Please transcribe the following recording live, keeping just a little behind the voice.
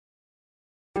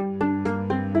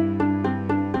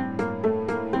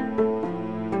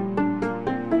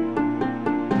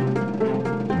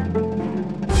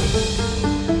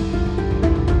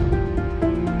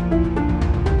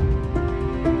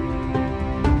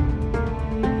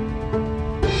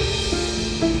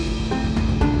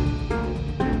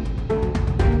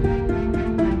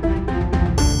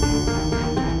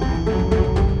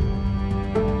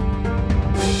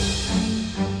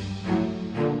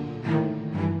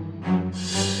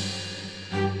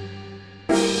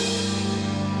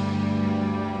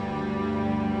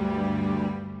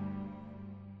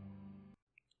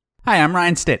Hi, I'm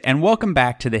Ryan Stitt, and welcome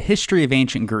back to the History of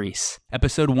Ancient Greece,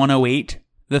 episode 108,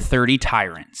 The 30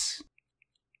 Tyrants.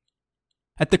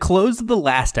 At the close of the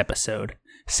last episode,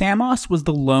 Samos was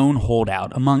the lone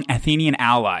holdout among Athenian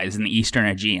allies in the eastern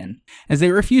Aegean, as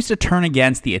they refused to turn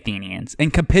against the Athenians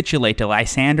and capitulate to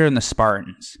Lysander and the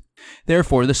Spartans.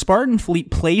 Therefore, the Spartan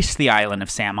fleet placed the island of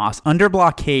Samos under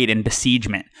blockade and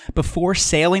besiegement before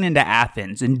sailing into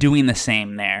Athens and doing the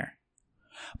same there.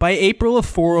 By April of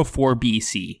 404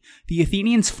 BC, the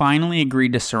Athenians finally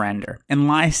agreed to surrender, and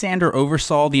Lysander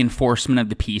oversaw the enforcement of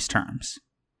the peace terms.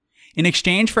 In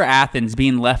exchange for Athens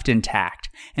being left intact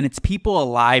and its people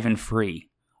alive and free,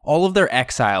 all of their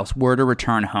exiles were to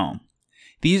return home.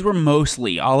 These were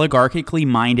mostly oligarchically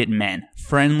minded men,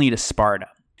 friendly to Sparta.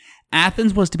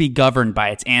 Athens was to be governed by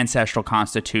its ancestral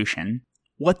constitution.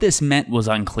 What this meant was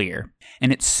unclear,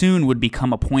 and it soon would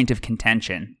become a point of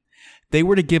contention. They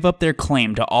were to give up their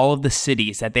claim to all of the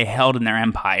cities that they held in their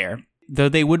empire, though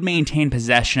they would maintain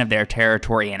possession of their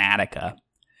territory in Attica.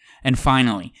 And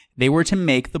finally, they were to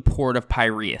make the port of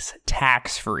Piraeus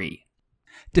tax-free.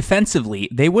 Defensively,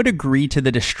 they would agree to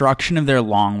the destruction of their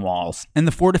long walls and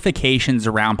the fortifications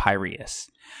around Piraeus.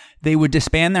 They would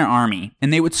disband their army,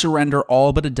 and they would surrender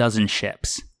all but a dozen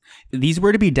ships. These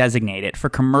were to be designated for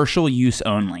commercial use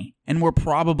only, and were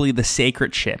probably the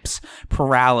sacred ships,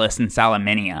 Paralis and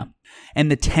Salaminia,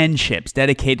 and the 10 ships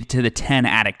dedicated to the 10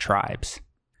 Attic tribes.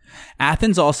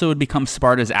 Athens also would become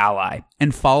Sparta's ally,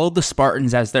 and followed the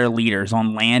Spartans as their leaders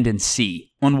on land and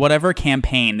sea, on whatever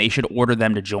campaign they should order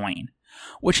them to join,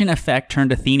 which in effect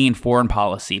turned Athenian foreign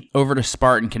policy over to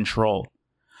Spartan control.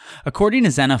 According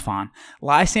to Xenophon,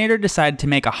 Lysander decided to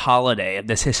make a holiday of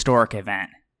this historic event.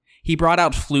 He brought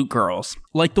out flute girls,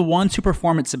 like the ones who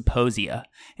perform at symposia,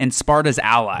 and Sparta's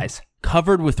allies,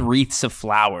 covered with wreaths of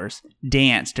flowers,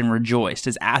 danced and rejoiced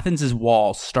as Athens'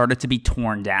 walls started to be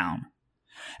torn down.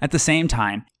 At the same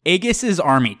time, Agis'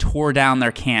 army tore down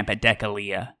their camp at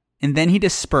Decelea, and then he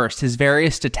dispersed his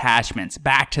various detachments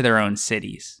back to their own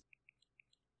cities.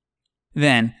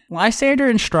 Then, Lysander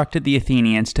instructed the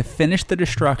Athenians to finish the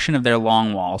destruction of their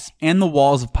long walls and the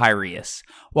walls of Piraeus,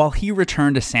 while he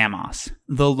returned to Samos,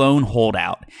 the lone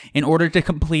holdout, in order to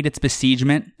complete its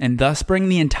besiegement and thus bring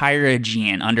the entire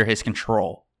Aegean under his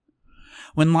control.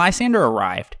 When Lysander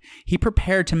arrived, he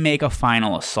prepared to make a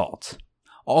final assault.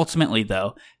 Ultimately,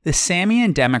 though, the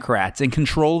Samian Democrats in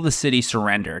control of the city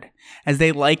surrendered, as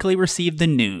they likely received the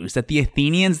news that the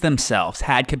Athenians themselves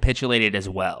had capitulated as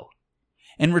well.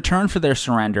 In return for their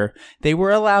surrender, they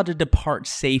were allowed to depart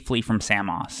safely from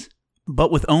Samos, but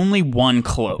with only one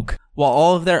cloak, while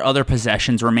all of their other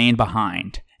possessions remained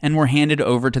behind and were handed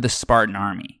over to the Spartan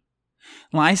army.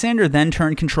 Lysander then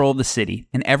turned control of the city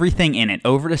and everything in it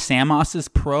over to Samos'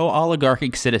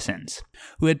 pro-oligarchic citizens,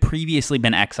 who had previously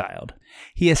been exiled.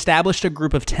 He established a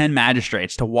group of 10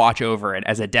 magistrates to watch over it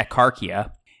as a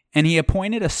dekarchia, and he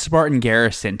appointed a Spartan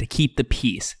garrison to keep the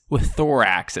peace, with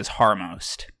Thorax as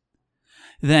Harmost.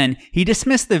 Then, he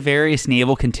dismissed the various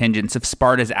naval contingents of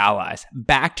Sparta's allies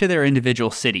back to their individual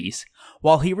cities,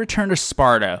 while he returned to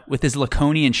Sparta with his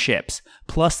Laconian ships,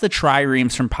 plus the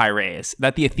triremes from Piraeus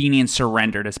that the Athenians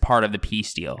surrendered as part of the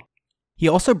peace deal. He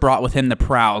also brought with him the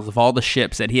prows of all the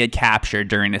ships that he had captured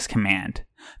during his command,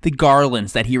 the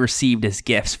garlands that he received as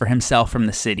gifts for himself from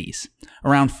the cities,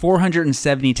 around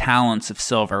 470 talents of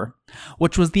silver,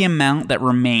 which was the amount that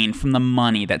remained from the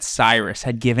money that Cyrus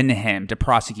had given to him to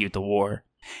prosecute the war,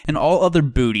 and all other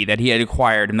booty that he had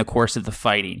acquired in the course of the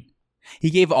fighting.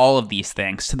 He gave all of these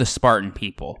things to the Spartan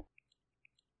people.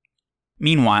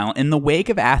 Meanwhile, in the wake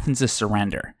of Athens'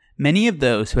 surrender, many of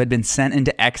those who had been sent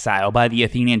into exile by the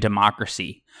Athenian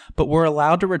democracy, but were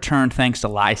allowed to return thanks to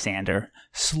Lysander,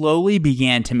 slowly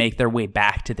began to make their way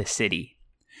back to the city.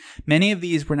 Many of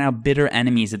these were now bitter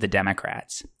enemies of the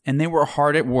Democrats, and they were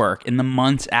hard at work in the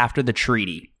months after the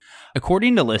treaty.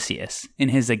 According to Lysias, in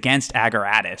his Against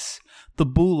Agaratus, the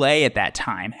boule at that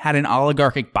time had an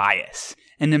oligarchic bias,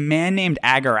 and a man named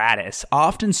Agaratus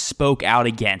often spoke out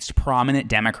against prominent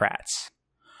Democrats.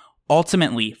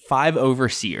 Ultimately, 5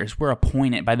 overseers were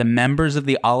appointed by the members of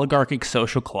the oligarchic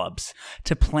social clubs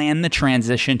to plan the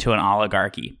transition to an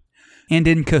oligarchy. And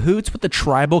in cahoots with the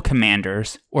tribal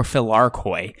commanders, or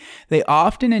philarchoi, they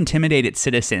often intimidated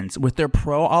citizens with their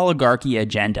pro-oligarchy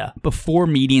agenda before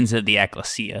meetings of the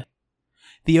ecclesia.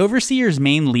 The overseer's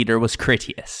main leader was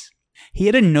Critias. He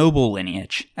had a noble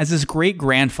lineage, as his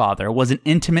great-grandfather was an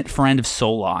intimate friend of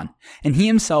Solon, and he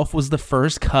himself was the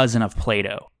first cousin of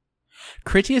Plato.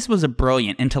 Critias was a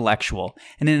brilliant intellectual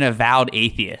and an avowed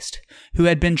atheist, who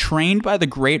had been trained by the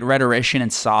great rhetorician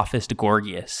and sophist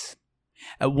Gorgias.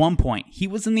 At one point, he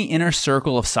was in the inner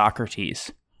circle of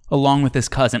Socrates, along with his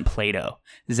cousin Plato,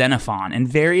 Xenophon, and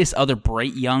various other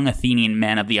bright young Athenian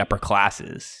men of the upper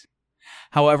classes.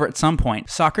 However, at some point,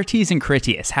 Socrates and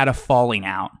Critias had a falling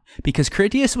out, because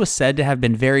Critias was said to have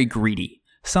been very greedy,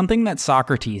 something that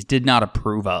Socrates did not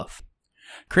approve of.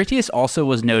 Critias also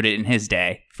was noted in his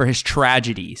day for his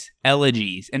tragedies,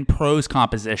 elegies, and prose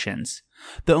compositions,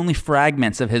 though only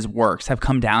fragments of his works have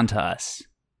come down to us.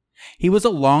 He was a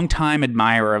longtime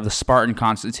admirer of the Spartan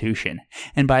constitution,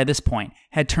 and by this point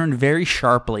had turned very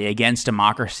sharply against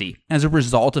democracy as a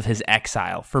result of his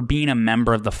exile for being a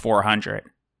member of the 400.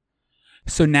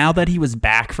 So now that he was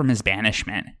back from his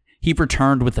banishment, he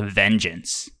returned with a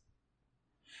vengeance.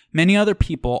 Many other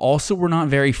people also were not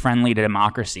very friendly to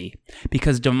democracy,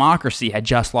 because democracy had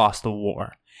just lost the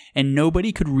war, and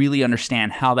nobody could really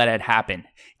understand how that had happened,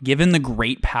 given the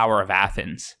great power of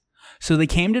Athens. So they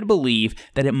came to believe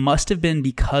that it must have been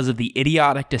because of the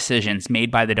idiotic decisions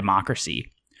made by the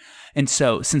democracy. And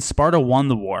so, since Sparta won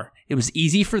the war, it was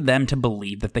easy for them to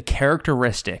believe that the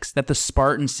characteristics that the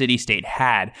Spartan city-state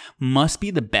had must be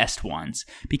the best ones,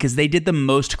 because they did the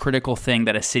most critical thing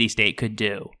that a city-state could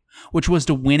do, which was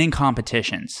to win in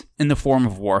competitions in the form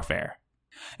of warfare.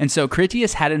 And so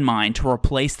Critias had in mind to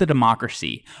replace the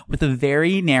democracy with a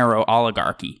very narrow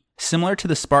oligarchy, similar to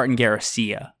the Spartan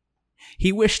Garcia.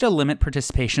 He wished to limit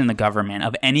participation in the government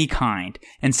of any kind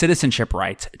and citizenship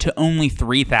rights to only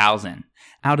 3,000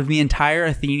 out of the entire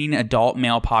Athenian adult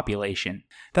male population.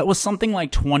 That was something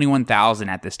like 21,000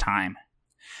 at this time.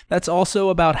 That's also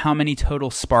about how many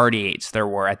total Spartiates there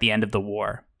were at the end of the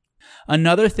war.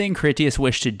 Another thing Critias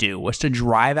wished to do was to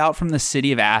drive out from the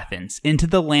city of Athens into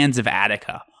the lands of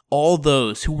Attica all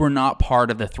those who were not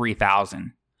part of the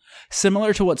 3,000,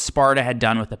 similar to what Sparta had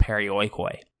done with the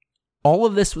Perioikoi. All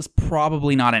of this was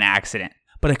probably not an accident,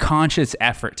 but a conscious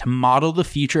effort to model the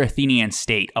future Athenian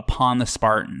state upon the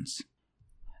Spartans.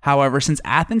 However, since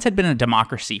Athens had been a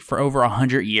democracy for over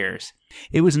 100 years,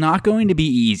 it was not going to be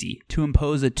easy to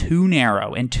impose a too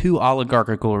narrow and too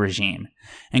oligarchical regime,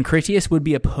 and Critias would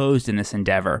be opposed in this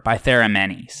endeavor by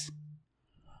Theramenes.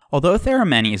 Although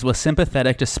Theramenes was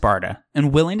sympathetic to Sparta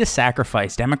and willing to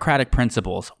sacrifice democratic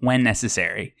principles when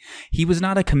necessary, he was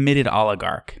not a committed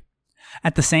oligarch.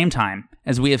 At the same time,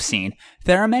 as we have seen,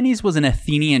 Theramenes was an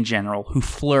Athenian general who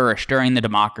flourished during the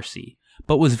democracy,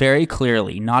 but was very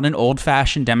clearly not an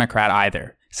old-fashioned democrat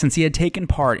either, since he had taken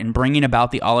part in bringing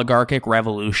about the oligarchic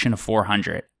revolution of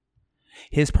 400.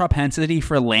 His propensity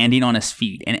for landing on his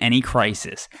feet in any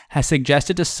crisis has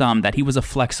suggested to some that he was a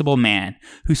flexible man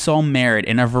who saw merit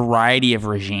in a variety of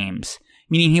regimes,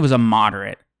 meaning he was a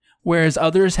moderate, whereas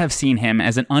others have seen him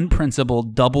as an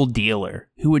unprincipled double dealer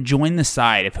who would join the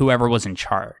side of whoever was in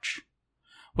charge.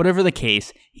 Whatever the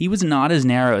case, he was not as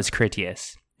narrow as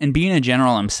Critias, and being a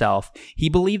general himself, he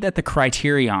believed that the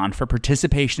criterion for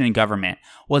participation in government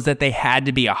was that they had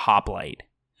to be a hoplite,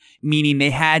 meaning they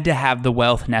had to have the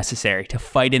wealth necessary to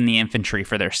fight in the infantry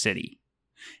for their city.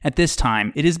 At this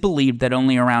time, it is believed that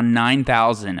only around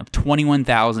 9,000 of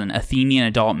 21,000 Athenian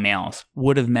adult males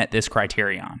would have met this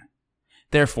criterion.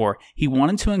 Therefore, he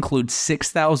wanted to include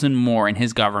 6,000 more in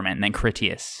his government than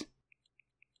Critias.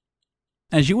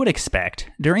 As you would expect,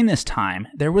 during this time,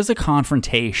 there was a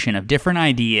confrontation of different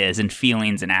ideas and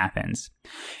feelings in Athens,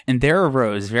 and there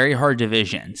arose very hard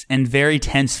divisions and very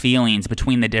tense feelings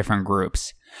between the different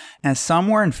groups, as some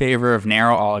were in favor of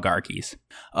narrow oligarchies,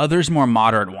 others more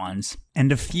moderate ones,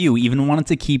 and a few even wanted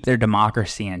to keep their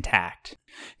democracy intact.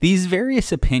 These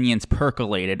various opinions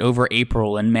percolated over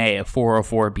April and May of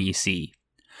 404 BC.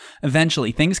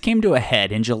 Eventually, things came to a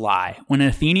head in July when an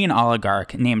Athenian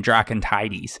oligarch named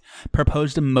Dracontides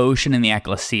proposed a motion in the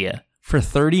ecclesia for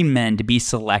 30 men to be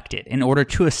selected in order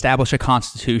to establish a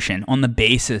constitution on the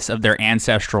basis of their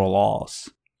ancestral laws.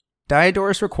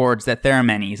 Diodorus records that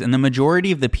Theramenes and the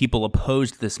majority of the people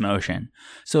opposed this motion,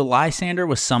 so Lysander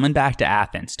was summoned back to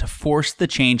Athens to force the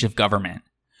change of government.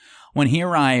 When he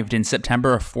arrived in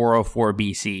September of 404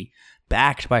 BC,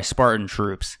 backed by Spartan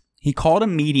troops, he called a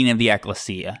meeting of the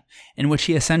ecclesia, in which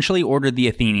he essentially ordered the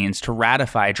Athenians to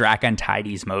ratify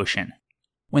Dracontides' motion.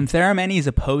 When Theramenes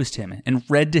opposed him and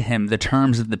read to him the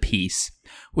terms of the peace,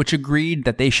 which agreed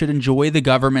that they should enjoy the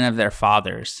government of their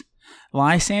fathers,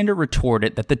 Lysander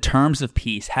retorted that the terms of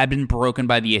peace had been broken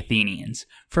by the Athenians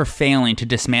for failing to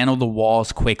dismantle the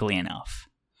walls quickly enough.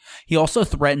 He also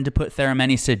threatened to put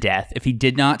Theramenes to death if he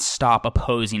did not stop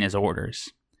opposing his orders.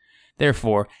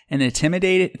 Therefore, an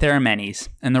intimidated Theramenes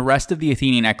and the rest of the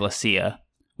Athenian ecclesia,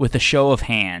 with a show of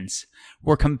hands,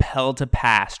 were compelled to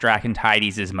pass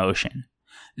Dracontides' motion,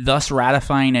 thus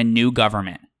ratifying a new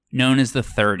government, known as the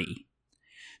 30.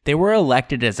 They were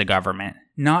elected as a government,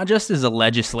 not just as a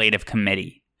legislative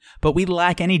committee, but we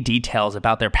lack any details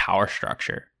about their power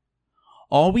structure.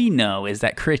 All we know is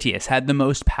that Critias had the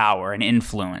most power and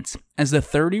influence, as the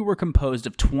 30 were composed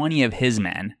of 20 of his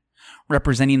men,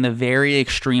 representing the very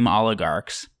extreme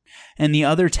oligarchs, and the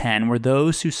other 10 were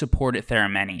those who supported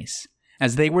Theramenes,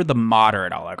 as they were the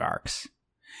moderate oligarchs.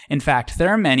 In fact,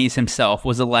 Theramenes himself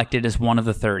was elected as one of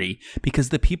the 30 because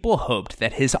the people hoped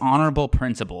that his honorable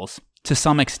principles, to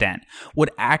some extent, would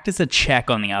act as a check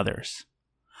on the others.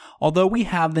 Although we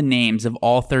have the names of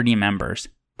all 30 members,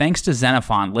 thanks to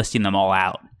Xenophon listing them all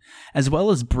out, as well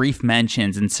as brief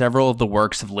mentions in several of the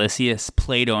works of Lysias,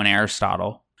 Plato, and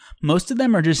Aristotle, most of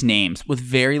them are just names with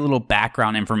very little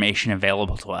background information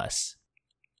available to us.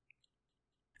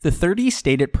 The 30's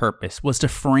stated purpose was to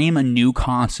frame a new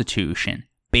constitution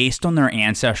based on their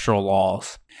ancestral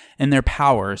laws, and their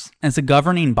powers as a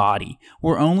governing body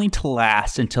were only to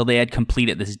last until they had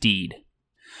completed this deed.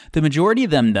 The majority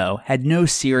of them, though, had no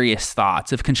serious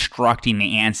thoughts of constructing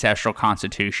the ancestral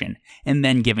constitution and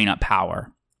then giving up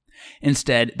power.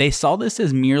 Instead, they saw this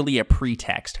as merely a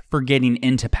pretext for getting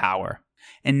into power,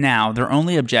 and now their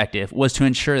only objective was to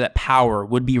ensure that power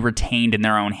would be retained in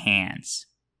their own hands.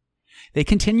 They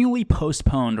continually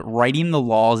postponed writing the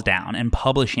laws down and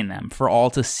publishing them for all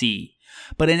to see,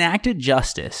 but enacted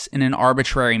justice in an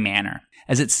arbitrary manner,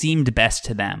 as it seemed best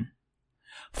to them.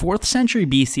 4th century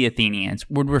BC Athenians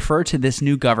would refer to this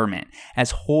new government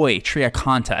as hoi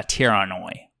triakanta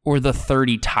tyrannoi, or the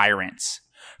 30 Tyrants,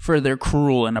 for their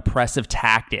cruel and oppressive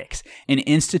tactics in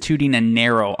instituting a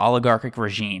narrow oligarchic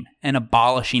regime and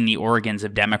abolishing the organs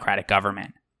of democratic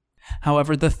government.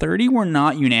 However, the 30 were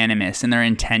not unanimous in their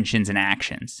intentions and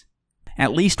actions.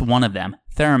 At least one of them,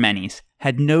 Theramenes,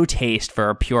 had no taste for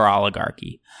a pure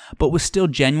oligarchy, but was still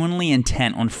genuinely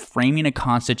intent on framing a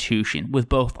constitution with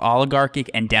both oligarchic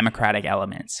and democratic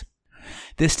elements.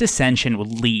 This dissension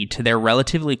would lead to their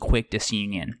relatively quick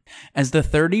disunion, as the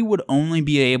 30 would only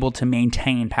be able to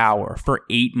maintain power for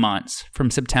 8 months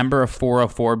from September of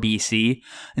 404 BC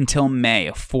until May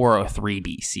of 403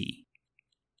 BC.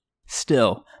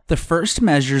 Still, the first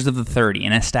measures of the 30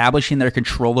 in establishing their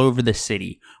control over the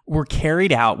city were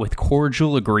carried out with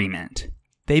cordial agreement.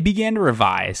 They began to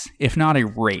revise, if not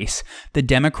erase, the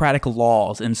democratic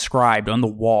laws inscribed on the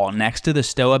wall next to the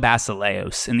Stoa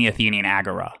Basileus in the Athenian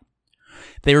Agora.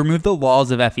 They removed the laws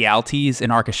of Ephialtes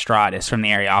and Archestratus from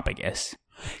the Areopagus,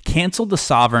 canceled the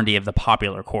sovereignty of the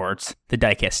popular courts, the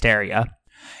Dicasteria,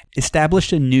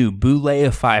 established a new Boule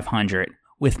of 500,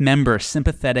 with members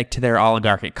sympathetic to their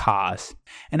oligarchic cause,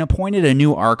 and appointed a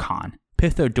new archon,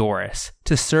 Pythodorus,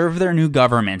 to serve their new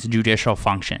government's judicial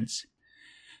functions.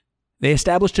 They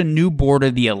established a new board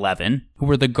of the 11, who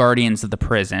were the guardians of the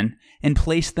prison, and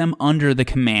placed them under the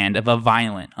command of a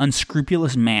violent,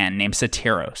 unscrupulous man named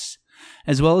Satyros,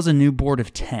 as well as a new board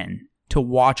of 10, to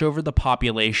watch over the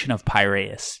population of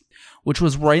Piraeus, which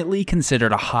was rightly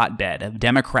considered a hotbed of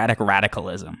democratic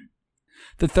radicalism.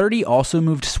 The 30 also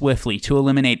moved swiftly to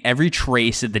eliminate every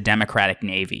trace of the democratic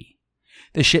navy.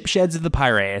 The shipsheds of the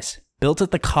Piraeus, built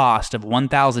at the cost of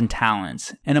 1,000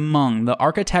 talents and among the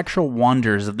architectural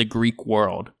wonders of the Greek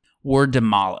world, were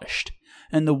demolished,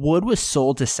 and the wood was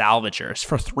sold to salvagers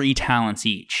for 3 talents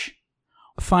each.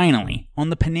 Finally, on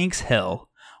the Pnyx Hill,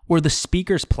 where the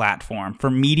speaker's platform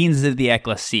for meetings of the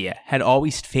ecclesia had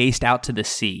always faced out to the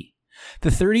sea,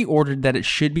 the 30 ordered that it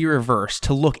should be reversed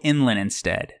to look inland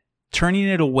instead, turning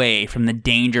it away from the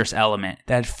dangerous element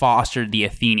that had fostered the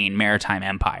Athenian maritime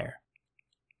empire.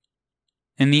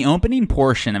 In the opening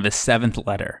portion of his 7th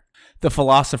letter, the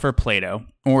philosopher Plato,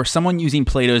 or someone using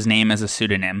Plato's name as a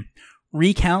pseudonym,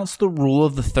 recounts the rule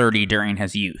of the 30 during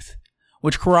his youth,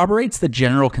 which corroborates the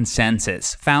general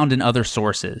consensus found in other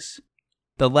sources.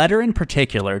 The letter in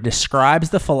particular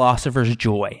describes the philosopher's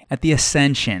joy at the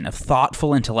ascension of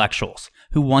thoughtful intellectuals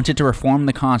who wanted to reform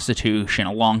the constitution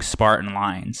along Spartan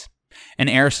lines. And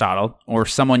Aristotle, or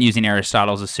someone using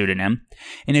Aristotle as a pseudonym,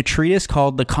 in a treatise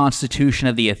called The Constitution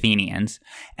of the Athenians,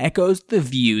 echoes the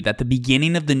view that the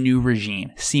beginning of the new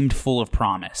regime seemed full of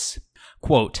promise.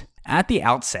 Quote, "At the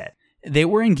outset, they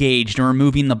were engaged in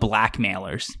removing the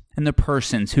blackmailers and the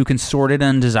persons who consorted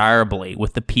undesirably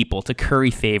with the people to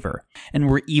curry favor and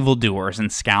were evildoers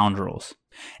and scoundrels.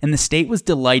 And the state was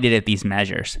delighted at these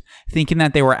measures, thinking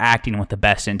that they were acting with the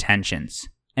best intentions."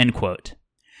 End quote.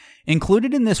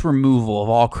 Included in this removal of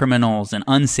all criminals and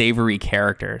unsavory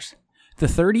characters, the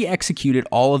 30 executed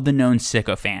all of the known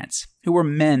sycophants, who were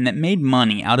men that made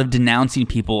money out of denouncing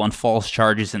people on false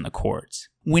charges in the courts,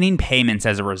 winning payments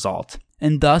as a result,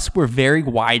 and thus were very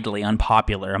widely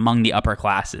unpopular among the upper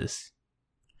classes.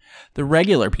 The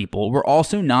regular people were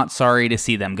also not sorry to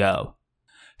see them go.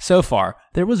 So far,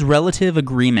 there was relative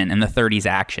agreement in the 30's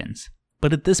actions.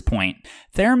 But at this point,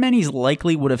 Theramenes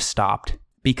likely would have stopped,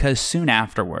 because soon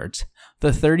afterwards,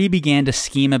 the 30 began to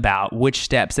scheme about which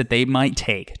steps that they might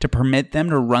take to permit them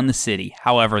to run the city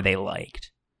however they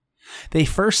liked. They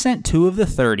first sent 2 of the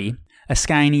 30,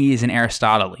 Aeschines and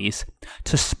Aristoteles,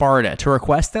 to Sparta to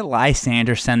request that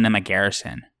Lysander send them a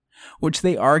garrison, which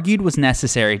they argued was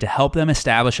necessary to help them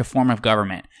establish a form of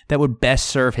government that would best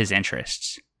serve his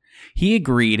interests. He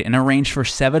agreed and arranged for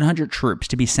 700 troops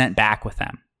to be sent back with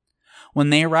them. When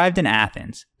they arrived in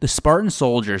Athens, the Spartan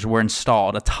soldiers were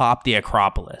installed atop the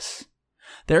Acropolis.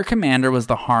 Their commander was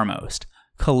the Harmost,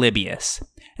 Calybius,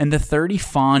 and the 30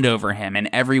 fawned over him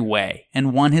in every way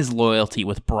and won his loyalty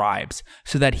with bribes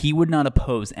so that he would not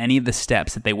oppose any of the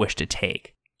steps that they wished to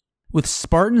take. With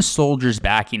Spartan soldiers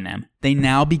backing them, they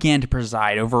now began to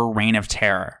preside over a reign of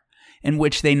terror, in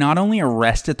which they not only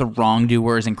arrested the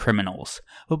wrongdoers and criminals,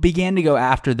 but began to go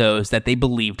after those that they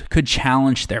believed could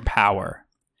challenge their power.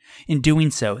 In doing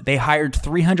so, they hired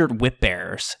 300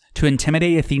 whip-bearers to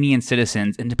intimidate Athenian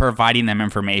citizens into providing them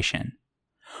information.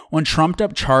 On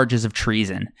trumped-up charges of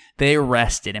treason, they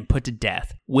arrested and put to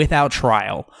death, without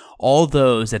trial, all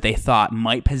those that they thought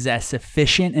might possess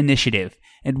sufficient initiative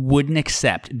and wouldn't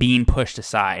accept being pushed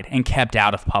aside and kept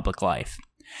out of public life,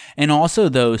 and also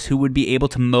those who would be able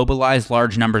to mobilize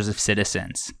large numbers of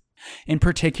citizens. In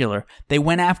particular, they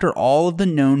went after all of the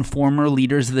known former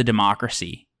leaders of the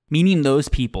democracy, meaning those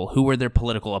people who were their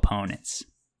political opponents.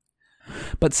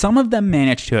 But some of them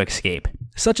managed to escape,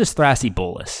 such as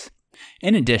Thrasybulus.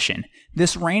 In addition,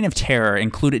 this reign of terror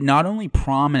included not only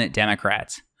prominent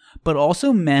Democrats, but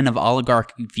also men of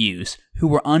oligarchic views who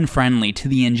were unfriendly to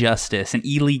the injustice and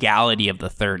illegality of the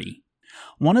 30.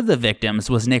 One of the victims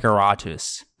was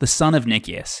Niceratus, the son of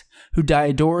Nicias, who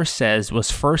Diodorus says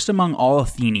was first among all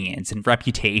Athenians in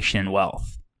reputation and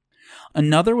wealth.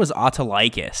 Another was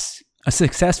Autolycus, a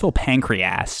successful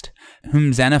pancreast,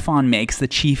 whom Xenophon makes the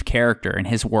chief character in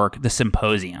his work The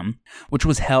Symposium, which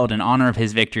was held in honor of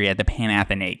his victory at the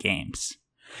Panathenate Games.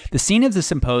 The scene of the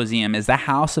symposium is the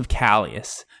house of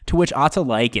Callias, to which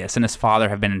Autolycus and his father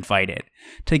have been invited,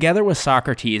 together with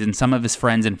Socrates and some of his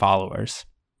friends and followers.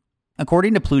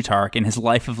 According to Plutarch in his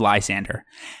Life of Lysander,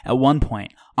 at one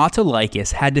point,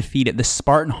 Autolycus had defeated the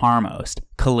Spartan Harmost,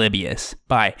 Calybius,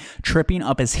 by tripping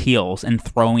up his heels and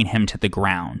throwing him to the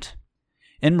ground.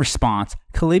 In response,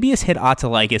 Calybius hit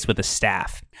Autolycus with a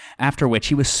staff, after which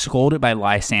he was scolded by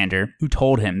Lysander, who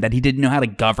told him that he didn't know how to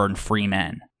govern free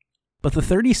men. But the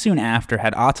 30 soon after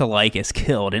had Autolycus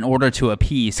killed in order to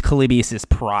appease Calybius'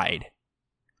 pride.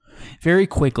 Very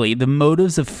quickly, the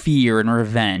motives of fear and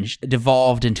revenge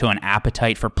devolved into an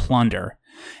appetite for plunder,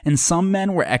 and some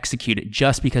men were executed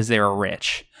just because they were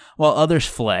rich, while others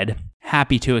fled,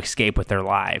 happy to escape with their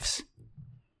lives.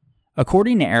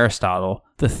 According to Aristotle,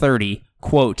 the 30,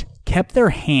 quote, kept their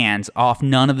hands off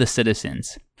none of the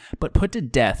citizens, but put to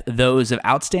death those of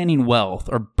outstanding wealth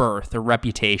or birth or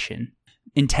reputation,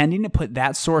 intending to put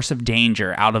that source of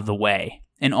danger out of the way,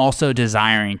 and also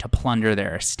desiring to plunder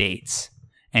their estates.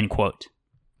 End quote.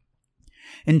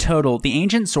 In total, the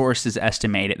ancient sources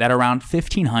estimated that around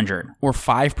 1,500, or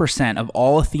 5% of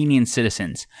all Athenian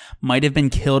citizens, might have been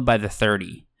killed by the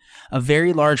 30, a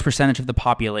very large percentage of the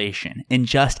population, in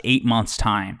just 8 months'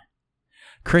 time.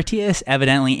 Critias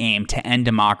evidently aimed to end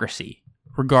democracy,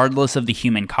 regardless of the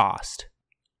human cost.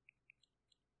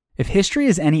 If history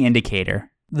is any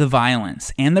indicator, the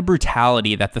violence and the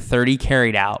brutality that the 30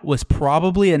 carried out was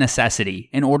probably a necessity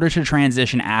in order to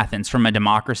transition Athens from a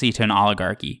democracy to an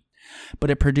oligarchy, but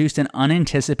it produced an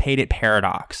unanticipated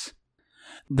paradox.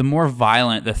 The more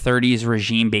violent the 30's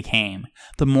regime became,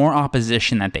 the more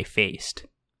opposition that they faced.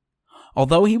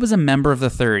 Although he was a member of the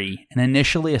 30 and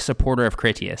initially a supporter of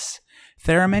Critias,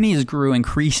 Theramenes grew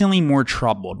increasingly more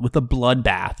troubled with the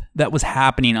bloodbath that was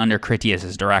happening under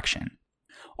Critias' direction.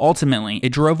 Ultimately,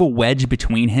 it drove a wedge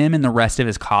between him and the rest of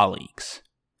his colleagues.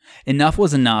 Enough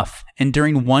was enough, and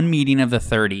during one meeting of the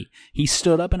 30, he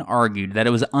stood up and argued that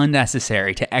it was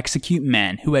unnecessary to execute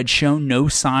men who had shown no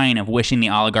sign of wishing the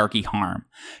oligarchy harm,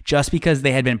 just because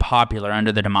they had been popular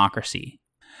under the democracy.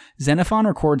 Xenophon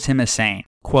records him as saying,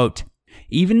 quote,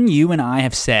 "Even you and I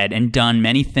have said and done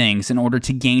many things in order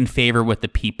to gain favor with the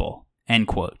people." End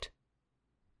quote.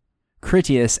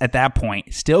 Critias, at that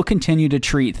point, still continued to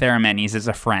treat Theramenes as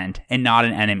a friend and not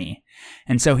an enemy,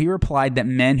 and so he replied that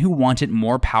men who wanted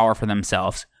more power for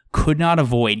themselves could not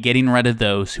avoid getting rid of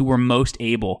those who were most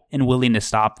able and willing to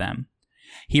stop them.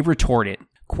 He retorted,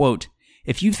 quote,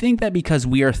 "If you think that because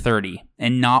we are 30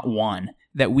 and not one,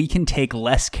 that we can take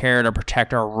less care to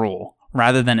protect our rule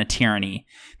rather than a tyranny,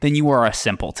 then you are a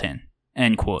simpleton."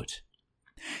 End quote.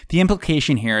 The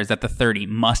implication here is that the 30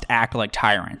 must act like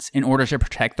tyrants in order to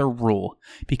protect their rule,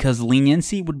 because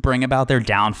leniency would bring about their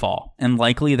downfall and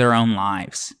likely their own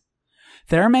lives.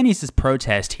 Theramenes'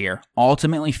 protest here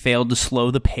ultimately failed to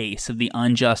slow the pace of the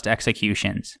unjust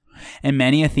executions, and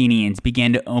many Athenians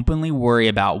began to openly worry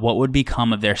about what would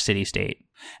become of their city-state,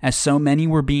 as so many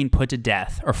were being put to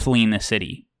death or fleeing the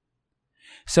city.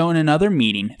 So in another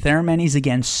meeting, Theramenes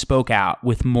again spoke out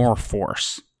with more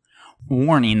force,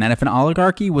 warning that if an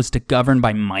oligarchy was to govern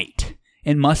by might,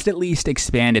 it must at least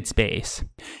expand its base,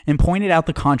 and pointed out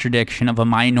the contradiction of a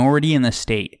minority in the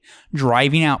state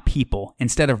driving out people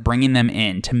instead of bringing them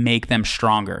in to make them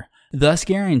stronger, thus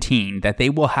guaranteeing that they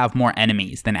will have more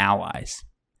enemies than allies.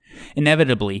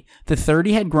 Inevitably, the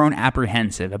 30 had grown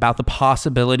apprehensive about the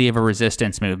possibility of a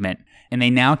resistance movement, and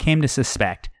they now came to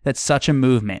suspect that such a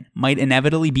movement might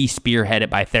inevitably be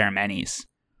spearheaded by Theramenes.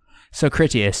 So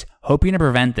Critias, hoping to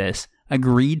prevent this,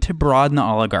 agreed to broaden the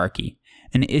oligarchy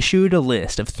and issued a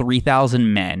list of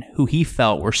 3,000 men who he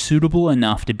felt were suitable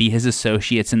enough to be his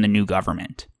associates in the new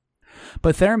government.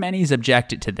 But Theramenes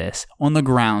objected to this on the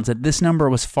grounds that this number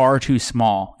was far too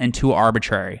small and too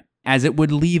arbitrary, as it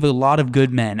would leave a lot of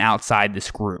good men outside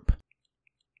this group.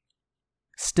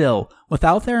 Still,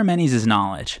 without Theramenes'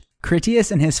 knowledge,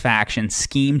 Critias and his faction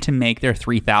schemed to make their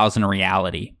 3,000 a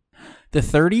reality. The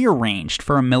 30 arranged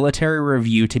for a military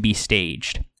review to be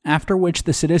staged, after which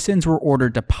the citizens were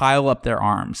ordered to pile up their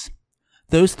arms.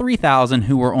 Those 3,000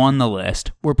 who were on the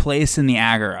list were placed in the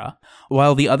agora,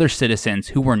 while the other citizens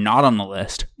who were not on the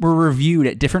list were reviewed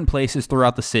at different places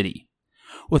throughout the city.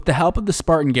 With the help of the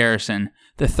Spartan garrison,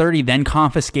 the 30 then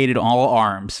confiscated all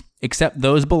arms, except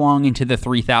those belonging to the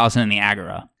 3,000 in the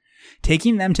agora,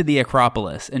 taking them to the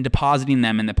Acropolis and depositing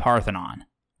them in the Parthenon.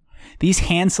 These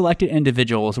hand-selected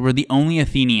individuals were the only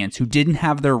Athenians who didn't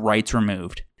have their rights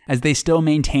removed, as they still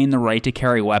maintained the right to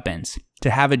carry weapons, to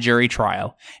have a jury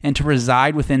trial, and to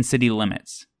reside within city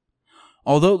limits.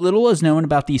 Although little is known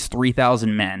about these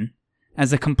 3,000 men,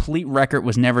 as a complete record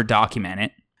was never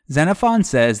documented, Xenophon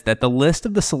says that the list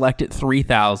of the selected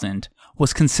 3,000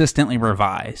 was consistently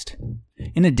revised.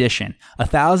 In addition,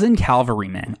 1,000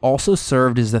 cavalrymen also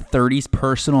served as the 30's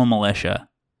personal militia.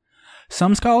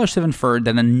 Some scholars have inferred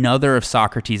that another of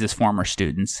Socrates' former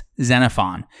students,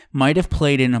 Xenophon, might have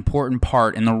played an important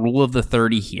part in the rule of the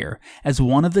 30 here as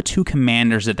one of the two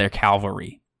commanders of their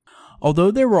cavalry.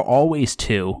 Although there were always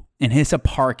two, in his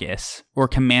Hipparchus, or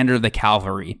commander of the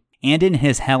cavalry, and in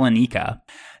his Hellenica,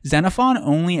 Xenophon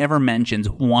only ever mentions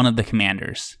one of the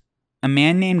commanders, a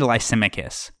man named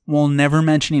Lysimachus, while never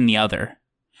mentioning the other.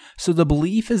 So the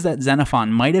belief is that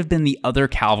Xenophon might have been the other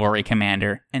cavalry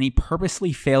commander, and he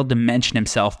purposely failed to mention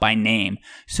himself by name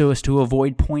so as to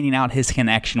avoid pointing out his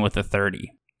connection with the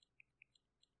 30.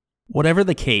 Whatever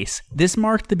the case, this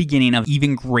marked the beginning of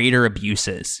even greater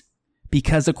abuses,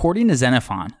 because according to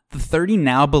Xenophon, the 30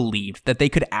 now believed that they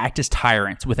could act as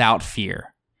tyrants without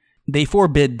fear. They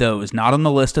forbid those not on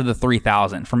the list of the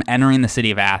 3,000 from entering the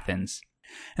city of Athens,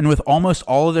 and with almost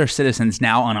all of their citizens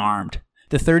now unarmed,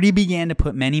 the 30 began to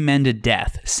put many men to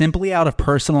death simply out of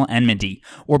personal enmity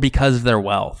or because of their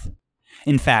wealth.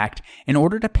 In fact, in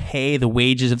order to pay the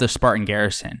wages of the Spartan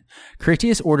garrison,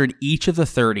 Critias ordered each of the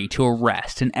 30 to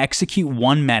arrest and execute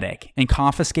one medic and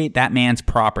confiscate that man's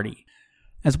property.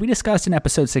 As we discussed in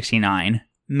episode 69,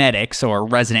 medics, or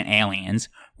resident aliens,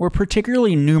 were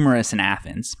particularly numerous in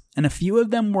Athens, and a few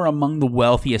of them were among the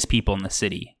wealthiest people in the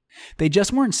city. They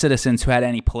just weren't citizens who had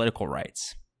any political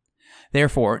rights.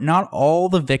 Therefore, not all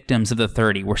the victims of the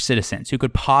 30 were citizens who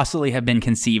could possibly have been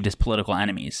conceived as political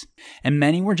enemies, and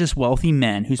many were just wealthy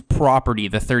men whose property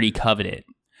the 30 coveted.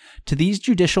 To these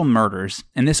judicial murders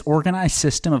and this organized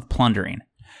system of plundering,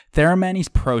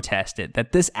 Theramenes protested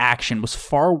that this action was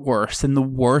far worse than the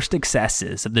worst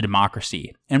excesses of the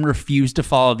democracy and refused to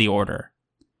follow the order.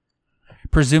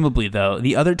 Presumably, though,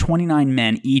 the other 29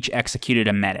 men each executed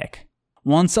a medic.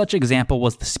 One such example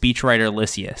was the speechwriter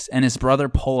Lysias and his brother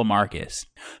Polemarchus,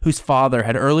 whose father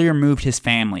had earlier moved his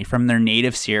family from their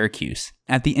native Syracuse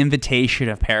at the invitation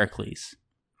of Pericles.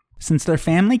 Since their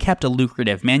family kept a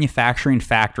lucrative manufacturing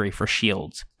factory for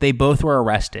shields, they both were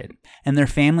arrested, and their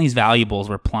family's valuables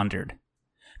were plundered.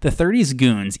 The 30's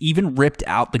goons even ripped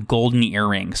out the golden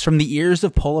earrings from the ears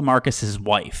of Polemarchus'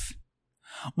 wife.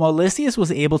 While Lysias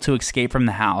was able to escape from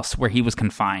the house where he was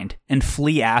confined and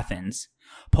flee Athens,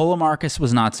 Polemarchus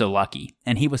was not so lucky,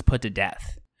 and he was put to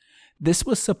death. This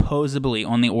was supposedly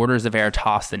on the orders of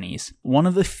Eratosthenes, one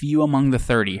of the few among the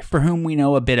 30 for whom we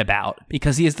know a bit about,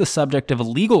 because he is the subject of a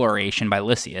legal oration by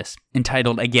Lysias,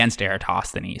 entitled Against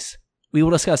Eratosthenes. We will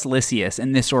discuss Lysias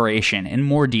and this oration in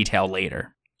more detail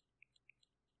later.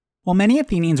 While many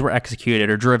Athenians were executed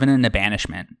or driven into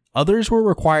banishment, others were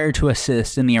required to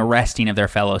assist in the arresting of their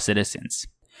fellow citizens.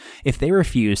 If they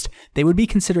refused, they would be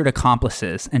considered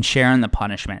accomplices and share in the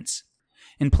punishments.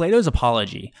 In Plato's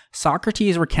Apology,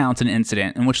 Socrates recounts an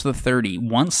incident in which the 30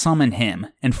 once summoned him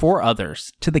and 4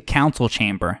 others to the council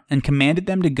chamber and commanded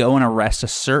them to go and arrest a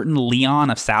certain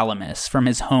Leon of Salamis from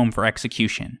his home for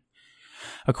execution.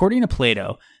 According to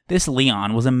Plato, this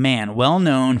Leon was a man well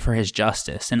known for his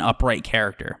justice and upright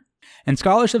character, and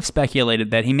scholars have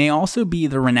speculated that he may also be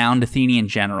the renowned Athenian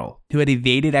general who had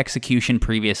evaded execution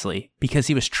previously because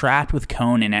he was trapped with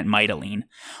Conon at Mytilene,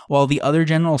 while the other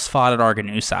generals fought at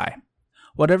Arginusae.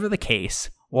 Whatever the case,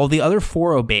 while the other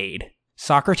 4 obeyed,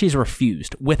 Socrates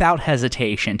refused, without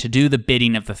hesitation, to do the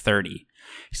bidding of the 30,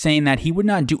 saying that he would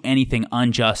not do anything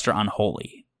unjust or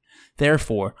unholy.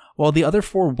 Therefore, while the other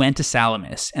 4 went to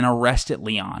Salamis and arrested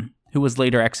Leon, who was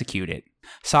later executed,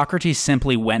 Socrates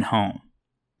simply went home.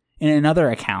 In another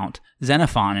account,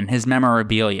 Xenophon, in his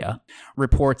Memorabilia,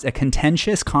 reports a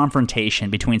contentious confrontation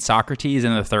between Socrates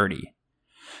and the 30.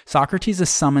 Socrates is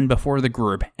summoned before the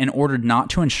group and ordered not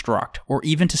to instruct or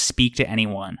even to speak to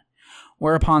anyone,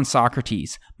 whereupon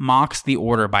Socrates mocks the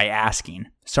order by asking,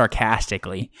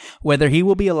 sarcastically, whether he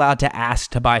will be allowed to ask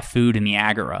to buy food in the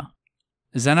agora.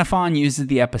 Xenophon uses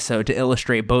the episode to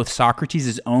illustrate both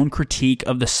Socrates' own critique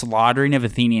of the slaughtering of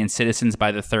Athenian citizens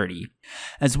by the 30,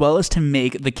 as well as to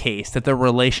make the case that the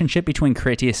relationship between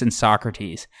Critias and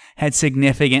Socrates had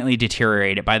significantly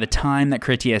deteriorated by the time that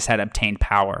Critias had obtained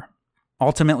power.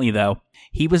 Ultimately, though,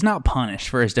 he was not punished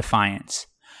for his defiance,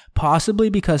 possibly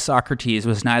because Socrates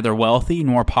was neither wealthy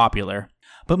nor popular,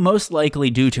 but most likely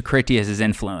due to Critias'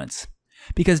 influence,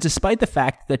 because despite the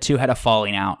fact that the two had a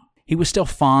falling out, he was still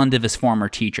fond of his former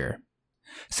teacher.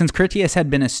 Since Critias had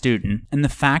been a student, and the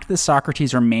fact that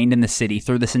Socrates remained in the city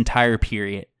through this entire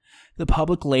period, the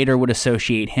public later would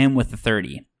associate him with the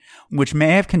 30, which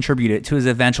may have contributed to his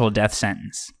eventual death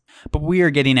sentence. But we are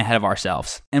getting ahead of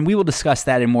ourselves, and we will discuss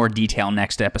that in more detail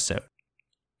next episode.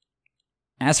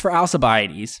 As for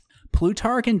Alcibiades,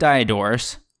 Plutarch and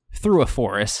Diodorus, through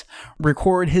Ephorus,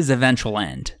 record his eventual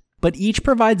end, but each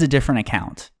provides a different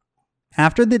account.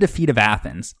 After the defeat of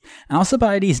Athens,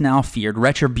 Alcibiades now feared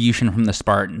retribution from the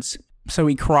Spartans, so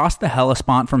he crossed the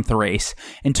Hellespont from Thrace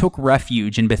and took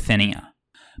refuge in Bithynia.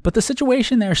 But the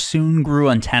situation there soon grew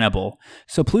untenable,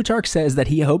 so Plutarch says that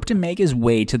he hoped to make his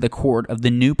way to the court of the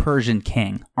new Persian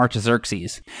king,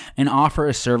 Artaxerxes, and offer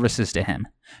his services to him,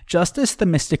 just as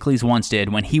Themistocles once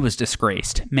did when he was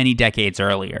disgraced many decades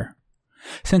earlier.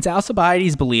 Since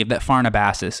Alcibiades believed that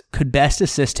Pharnabazus could best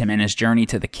assist him in his journey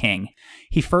to the king,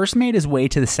 he first made his way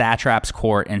to the satrap's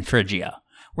court in Phrygia,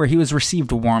 where he was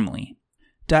received warmly.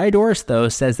 Diodorus, though,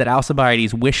 says that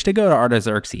Alcibiades wished to go to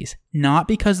Artaxerxes, not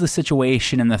because the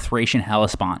situation in the Thracian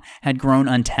Hellespont had grown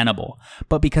untenable,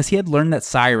 but because he had learned that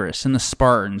Cyrus and the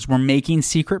Spartans were making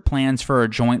secret plans for a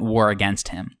joint war against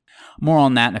him. More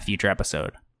on that in a future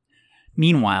episode.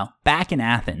 Meanwhile, back in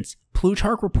Athens,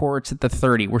 Plutarch reports that the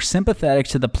 30 were sympathetic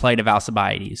to the plight of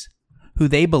Alcibiades, who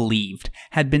they believed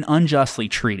had been unjustly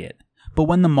treated. But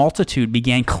when the multitude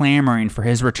began clamoring for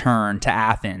his return to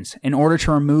Athens in order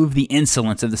to remove the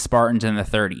insolence of the Spartans and the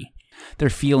 30, their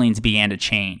feelings began to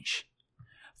change.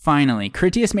 Finally,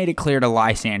 Critias made it clear to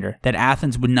Lysander that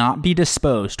Athens would not be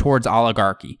disposed towards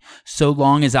oligarchy so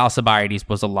long as Alcibiades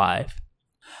was alive.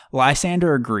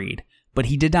 Lysander agreed, but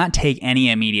he did not take any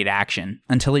immediate action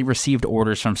until he received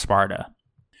orders from Sparta.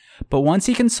 But once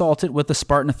he consulted with the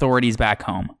Spartan authorities back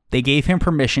home, they gave him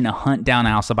permission to hunt down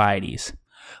Alcibiades,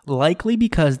 likely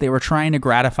because they were trying to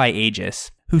gratify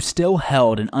Agis, who still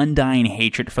held an undying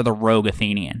hatred for the rogue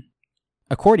Athenian.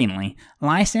 Accordingly,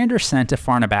 Lysander sent to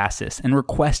Pharnabazus and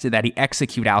requested that he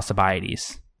execute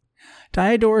Alcibiades.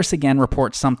 Diodorus again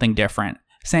reports something different,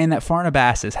 saying that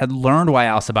Pharnabazus had learned why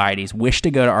Alcibiades wished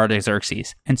to go to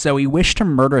Artaxerxes, and so he wished to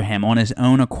murder him on his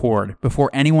own accord before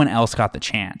anyone else got the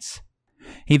chance.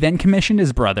 He then commissioned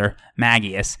his brother,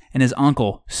 Magius, and his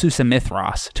uncle,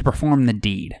 Susamithros, to perform the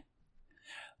deed.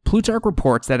 Plutarch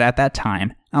reports that at that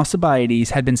time,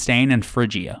 Alcibiades had been staying in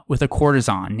Phrygia with a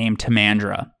courtesan named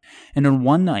Timandra, and on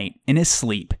one night, in his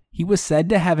sleep, he was said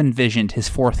to have envisioned his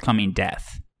forthcoming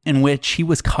death, in which he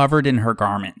was covered in her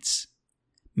garments.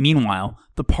 Meanwhile,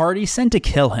 the party sent to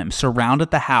kill him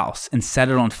surrounded the house and set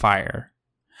it on fire.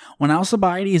 When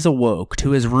Alcibiades awoke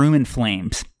to his room in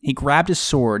flames, he grabbed his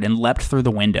sword and leapt through the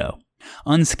window,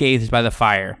 unscathed by the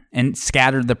fire, and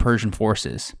scattered the Persian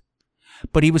forces.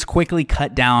 But he was quickly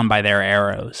cut down by their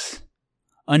arrows.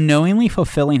 Unknowingly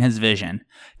fulfilling his vision,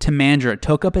 Timandra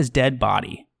took up his dead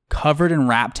body, covered and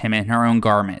wrapped him in her own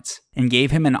garments, and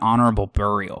gave him an honorable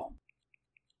burial.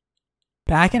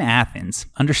 Back in Athens,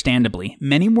 understandably,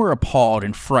 many were appalled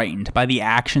and frightened by the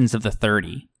actions of the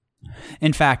 30.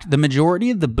 In fact, the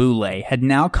majority of the boule had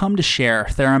now come to share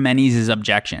Theramenes'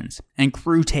 objections and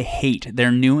grew to hate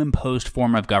their new imposed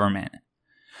form of government.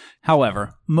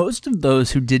 However, most of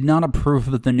those who did not approve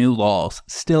of the new laws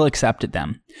still accepted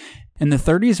them, and the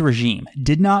 30's regime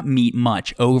did not meet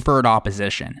much overt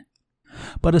opposition.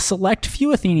 But a select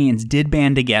few Athenians did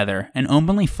band together and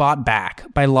openly fought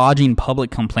back by lodging public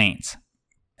complaints.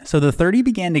 So the 30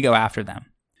 began to go after them.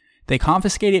 They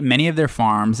confiscated many of their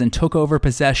farms and took over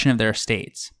possession of their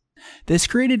estates. This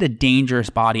created a dangerous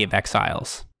body of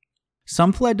exiles.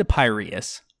 Some fled to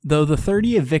Piraeus, though the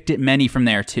 30 evicted many from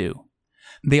there too.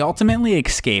 They ultimately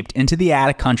escaped into the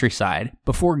Attic countryside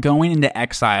before going into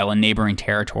exile in neighboring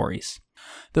territories.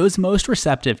 Those most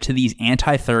receptive to these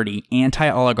anti-30,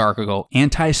 anti-oligarchical,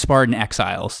 anti-Spartan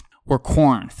exiles were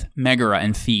Corinth, Megara,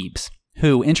 and Thebes,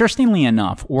 who, interestingly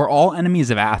enough, were all enemies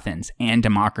of Athens and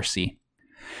democracy.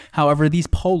 However, these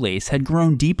polis had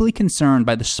grown deeply concerned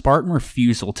by the Spartan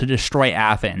refusal to destroy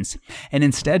Athens, and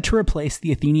instead to replace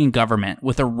the Athenian government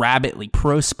with a rabidly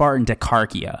pro-Spartan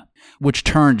Decarchia, which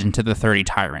turned into the 30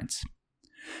 Tyrants.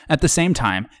 At the same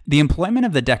time, the employment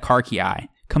of the Decarchii,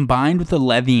 combined with the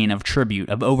levying of tribute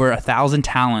of over 1,000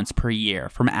 talents per year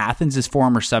from Athens'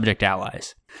 former subject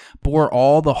allies, bore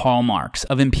all the hallmarks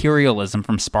of imperialism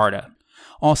from Sparta.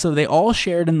 Also, they all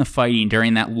shared in the fighting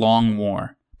during that long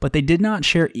war, but they did not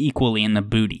share equally in the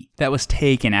booty that was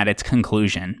taken at its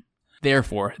conclusion.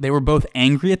 Therefore, they were both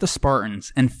angry at the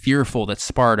Spartans and fearful that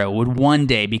Sparta would one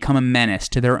day become a menace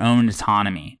to their own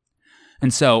autonomy.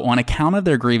 And so, on account of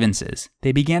their grievances,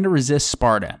 they began to resist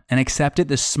Sparta and accepted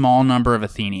this small number of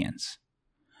Athenians.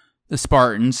 The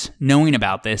Spartans, knowing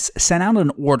about this, sent out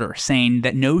an order saying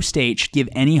that no state should give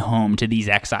any home to these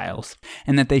exiles,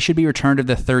 and that they should be returned to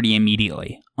the 30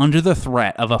 immediately, under the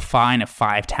threat of a fine of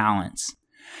 5 talents.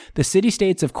 The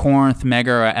city-states of Corinth,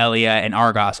 Megara, Elea, and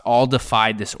Argos all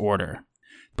defied this order.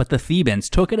 But the Thebans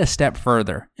took it a step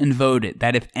further and voted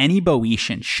that if any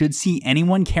Boeotian should see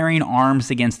anyone carrying arms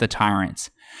against the tyrants,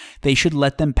 they should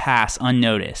let them pass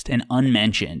unnoticed and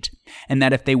unmentioned, and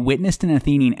that if they witnessed an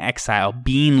Athenian exile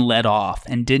being led off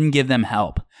and didn't give them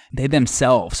help, they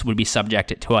themselves would be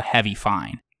subjected to a heavy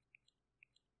fine.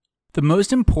 The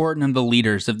most important of the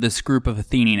leaders of this group of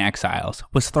Athenian exiles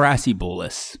was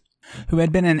Thrasybulus, who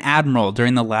had been an admiral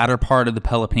during the latter part of the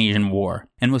Peloponnesian War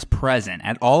and was present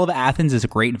at all of Athens'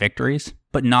 great victories,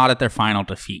 but not at their final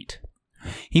defeat.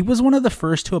 He was one of the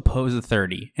first to oppose the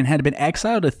 30 and had been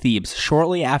exiled to Thebes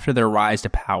shortly after their rise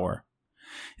to power.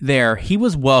 There, he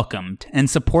was welcomed and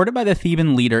supported by the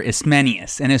Theban leader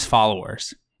Ismenias and his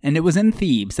followers, and it was in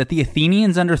Thebes that the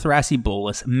Athenians under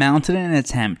Thrasybulus mounted an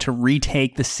attempt to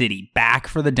retake the city back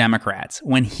for the Democrats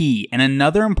when he and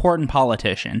another important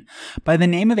politician by the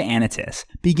name of Anytus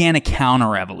began a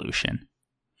counter-revolution.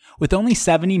 With only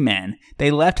 70 men, they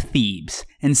left Thebes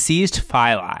and seized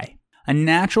Philae, a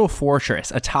natural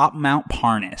fortress atop Mount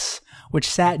Parnus, which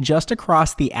sat just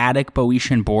across the Attic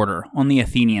Boeotian border on the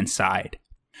Athenian side.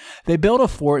 They built a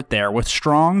fort there with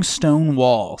strong stone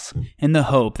walls in the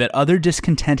hope that other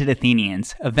discontented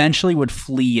Athenians eventually would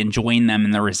flee and join them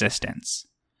in the resistance.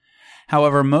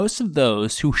 However, most of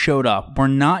those who showed up were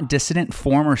not dissident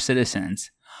former citizens,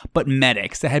 but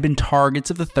medics that had been targets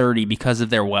of the 30 because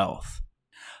of their wealth.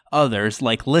 Others,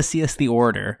 like Lysias the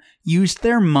orator, used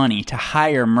their money to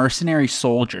hire mercenary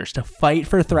soldiers to fight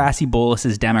for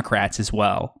Thrasybulus' Democrats as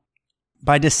well.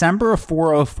 By December of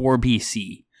 404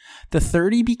 BC, the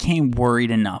 30 became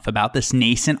worried enough about this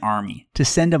nascent army to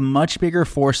send a much bigger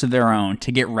force of their own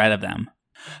to get rid of them.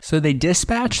 So they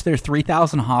dispatched their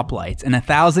 3,000 hoplites and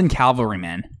 1,000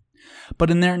 cavalrymen. But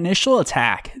in their initial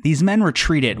attack, these men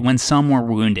retreated when some were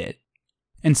wounded.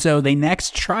 And so they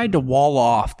next tried to wall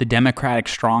off the Democratic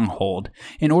stronghold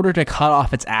in order to cut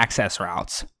off its access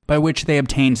routes, by which they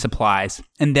obtained supplies,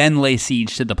 and then lay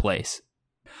siege to the place.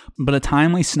 But a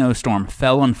timely snowstorm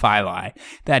fell on Philae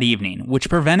that evening, which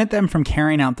prevented them from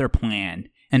carrying out their plan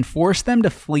and forced them to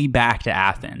flee back to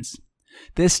Athens.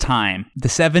 This time, the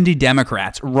 70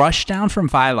 Democrats rushed down from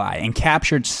Philae and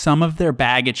captured some of their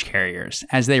baggage carriers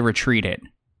as they retreated.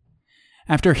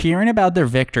 After hearing about their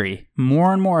victory,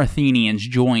 more and more Athenians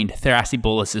joined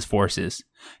Thrasybulus' forces,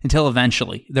 until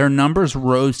eventually their numbers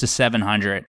rose to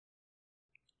 700.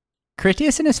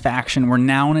 Critias and his faction were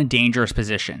now in a dangerous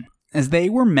position, as they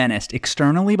were menaced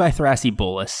externally by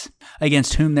Thrasybulus,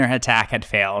 against whom their attack had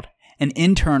failed, and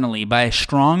internally by a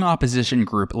strong opposition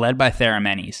group led by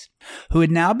Theramenes, who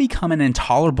had now become an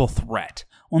intolerable threat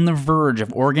on the verge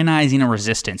of organizing a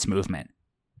resistance movement.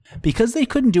 Because they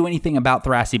couldn't do anything about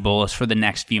Thrasybulus for the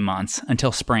next few months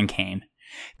until spring came,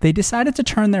 They decided to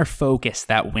turn their focus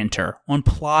that winter on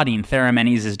plotting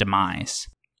Theramenes' demise.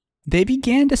 They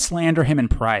began to slander him in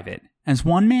private, as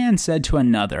one man said to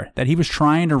another that he was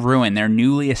trying to ruin their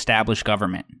newly established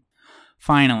government.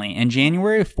 Finally, in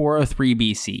January 403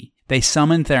 BC, they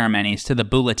summoned Theramenes to the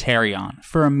Bouleuterion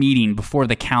for a meeting before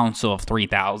the Council of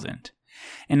 3000.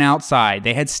 And outside,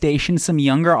 they had stationed some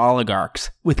younger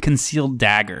oligarchs with concealed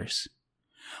daggers.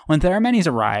 When Theramenes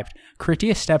arrived,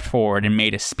 Critias stepped forward and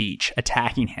made a speech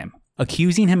attacking him,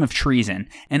 accusing him of treason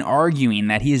and arguing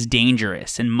that he is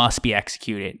dangerous and must be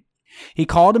executed. He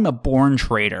called him a born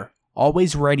traitor,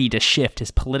 always ready to shift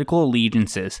his political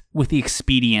allegiances with the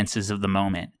expediences of the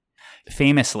moment.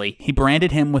 Famously, he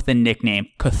branded him with the nickname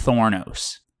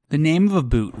Kothornos, the name of a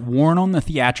boot worn on the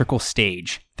theatrical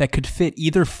stage that could fit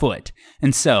either foot,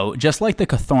 and so, just like the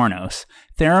Kothornos,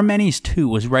 Theramenes too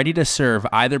was ready to serve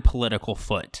either political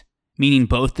foot, meaning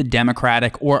both the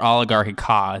democratic or oligarchic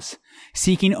cause,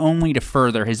 seeking only to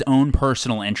further his own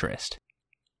personal interest.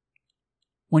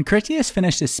 When Critias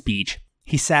finished his speech,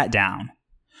 he sat down.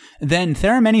 Then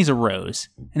Theramenes arose,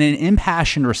 and in an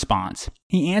impassioned response,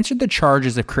 he answered the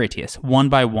charges of Critias one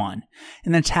by one,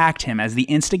 and attacked him as the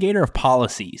instigator of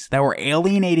policies that were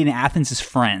alienating Athens'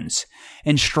 friends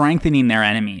and strengthening their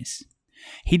enemies.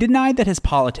 He denied that his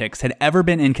politics had ever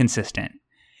been inconsistent.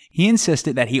 He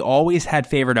insisted that he always had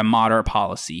favored a moderate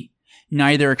policy,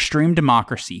 neither extreme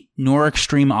democracy nor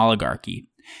extreme oligarchy,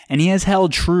 and he has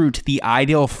held true to the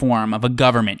ideal form of a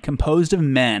government composed of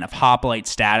men of hoplite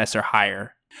status or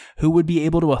higher, who would be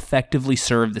able to effectively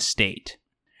serve the state.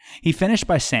 He finished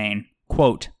by saying,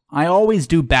 quote, "I always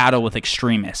do battle with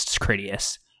extremists,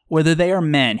 Critias, whether they are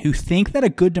men who think that a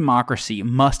good democracy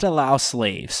must allow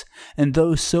slaves, and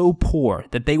those so poor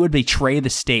that they would betray the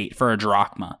state for a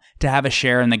drachma to have a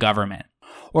share in the government,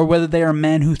 or whether they are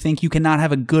men who think you cannot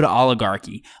have a good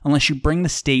oligarchy unless you bring the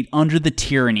state under the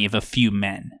tyranny of a few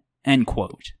men." End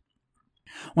quote.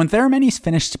 When Theramenes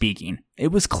finished speaking,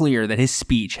 it was clear that his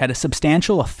speech had a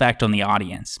substantial effect on the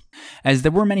audience, as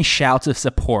there were many shouts of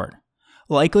support,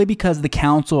 likely because the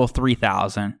Council of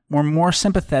 3000 were more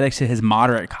sympathetic to his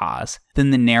moderate cause than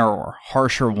the narrower,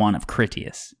 harsher one of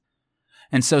Critias.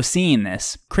 And so seeing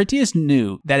this, Critias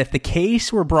knew that if the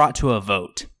case were brought to a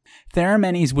vote,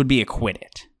 Theramenes would be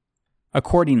acquitted.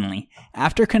 Accordingly,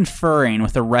 after conferring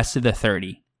with the rest of the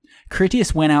 30,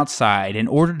 Critias went outside and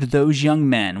ordered those young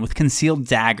men with concealed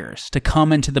daggers to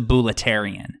come into the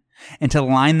Bouleuterion and to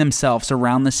line themselves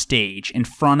around the stage in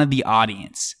front of the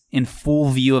audience in full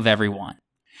view of everyone.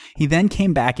 He then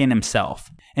came back in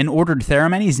himself and ordered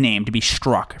Theramenes' name to be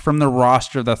struck from the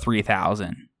roster of the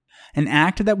 3000, an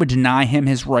act that would deny him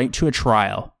his right to a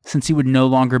trial since he would no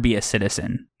longer be a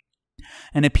citizen.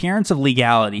 An appearance of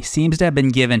legality seems to have been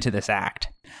given to this act,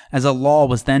 as a law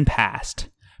was then passed,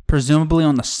 presumably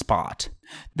on the spot,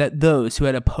 that those who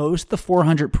had opposed the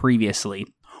 400 previously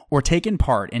or taken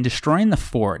part in destroying the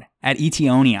fort at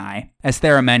Eteonii, as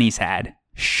Theramenes had,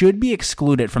 should be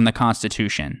excluded from the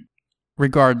constitution.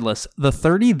 Regardless, the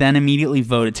 30 then immediately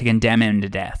voted to condemn him to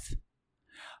death.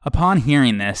 Upon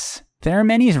hearing this,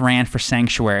 Theramenes ran for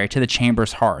sanctuary to the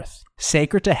chamber's hearth,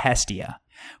 sacred to Hestia,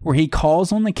 where he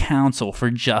calls on the council for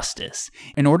justice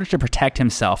in order to protect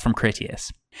himself from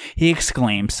Critias. He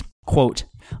exclaims, quote,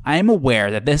 "I am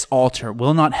aware that this altar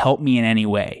will not help me in any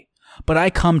way, but I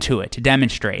come to it to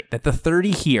demonstrate that the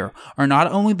 30 here are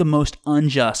not only the most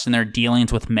unjust in their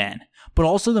dealings with men, but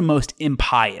also the most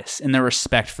impious in their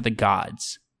respect for the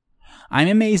gods. I am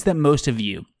amazed that most of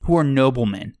you, who are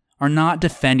noblemen, are not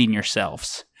defending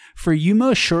yourselves, for you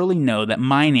most surely know that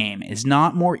my name is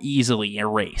not more easily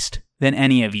erased than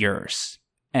any of yours."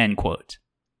 End quote.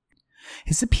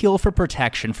 His appeal for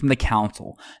protection from the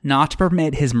council not to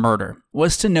permit his murder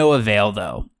was to no avail,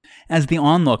 though, as the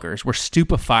onlookers were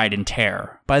stupefied in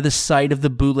terror by the sight of the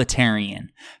Bouleuterion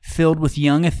filled with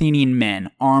young Athenian men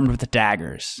armed with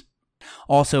daggers.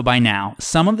 Also, by now,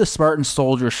 some of the Spartan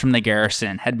soldiers from the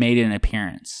garrison had made an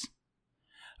appearance.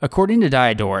 According to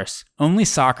Diodorus, only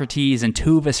Socrates and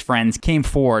 2 of his friends came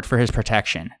forward for his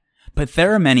protection, but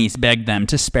Theramenes begged them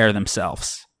to spare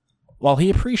themselves. While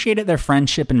he appreciated their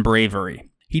friendship and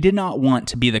bravery, he did not want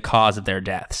to be the cause of their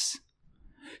deaths.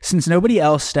 Since nobody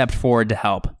else stepped forward to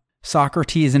help,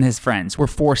 Socrates and his friends were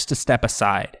forced to step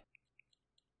aside.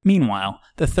 Meanwhile,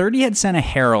 the 30 had sent a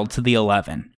herald to the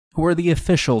 11, who were the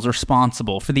officials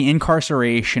responsible for the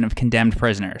incarceration of condemned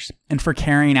prisoners and for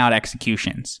carrying out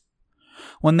executions.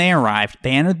 When they arrived,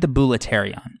 they entered the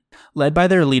Bouleuterion, led by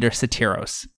their leader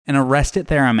Satyros, and arrested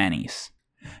Theramenes.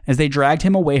 As they dragged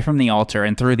him away from the altar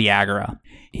and through the agora,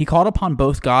 he called upon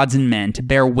both gods and men to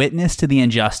bear witness to the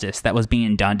injustice that was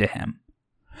being done to him.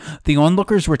 The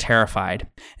onlookers were terrified,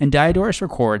 and Diodorus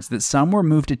records that some were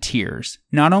moved to tears,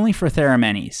 not only for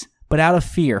Theramenes, but out of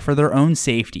fear for their own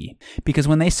safety, because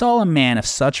when they saw a man of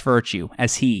such virtue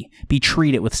as he be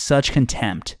treated with such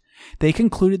contempt, they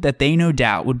concluded that they no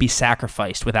doubt would be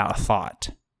sacrificed without a thought.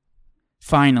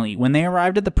 Finally, when they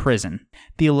arrived at the prison,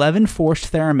 the 11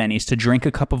 forced Theramenes to drink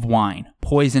a cup of wine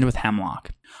poisoned with hemlock,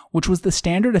 which was the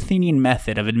standard Athenian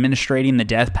method of administering the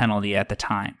death penalty at the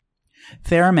time.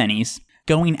 Theramenes,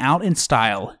 going out in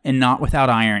style and not without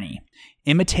irony,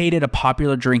 imitated a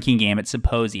popular drinking game at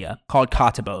symposia called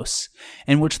katabos,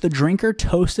 in which the drinker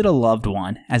toasted a loved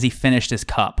one as he finished his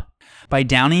cup, by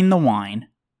downing the wine,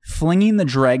 flinging the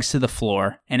dregs to the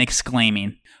floor, and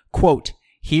exclaiming, quote,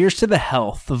 "Here's to the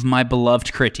health of my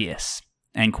beloved Critias,"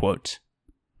 end quote.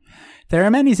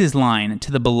 Theramenes' line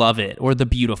to the beloved or the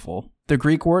beautiful, the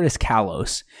Greek word is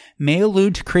kalos, may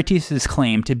allude to Critias'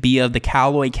 claim to be of the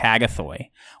kaloi kagathoi,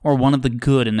 or one of the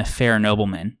good and the fair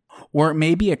noblemen, or it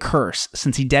may be a curse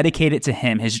since he dedicated to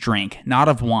him his drink not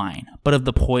of wine, but of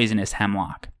the poisonous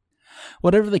hemlock.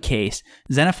 Whatever the case,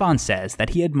 Xenophon says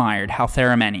that he admired how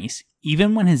Theramenes,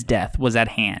 even when his death was at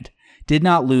hand, did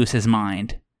not lose his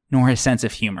mind, nor his sense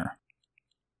of humor.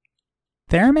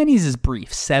 Theramenes'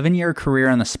 brief 7-year career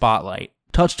in the spotlight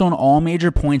touched on all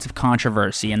major points of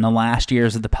controversy in the last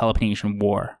years of the Peloponnesian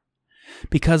War.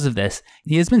 Because of this,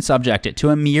 he has been subjected to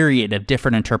a myriad of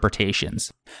different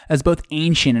interpretations, as both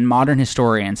ancient and modern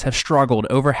historians have struggled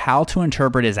over how to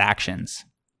interpret his actions.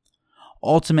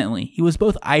 Ultimately, he was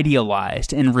both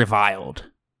idealized and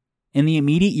reviled. In the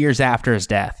immediate years after his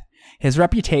death, his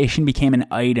reputation became an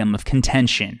item of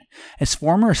contention, as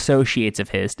former associates of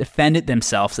his defended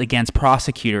themselves against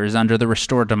prosecutors under the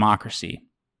restored democracy.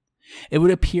 It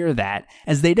would appear that,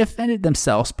 as they defended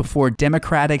themselves before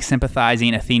democratic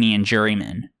sympathizing Athenian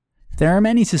jurymen,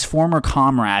 Theramenes' former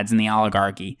comrades in the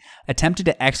oligarchy attempted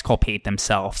to exculpate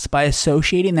themselves by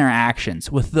associating their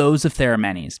actions with those of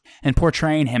Theramenes and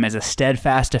portraying him as a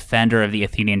steadfast defender of the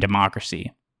Athenian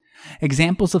democracy.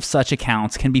 Examples of such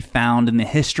accounts can be found in the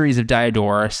histories of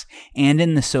Diodorus and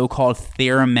in the so-called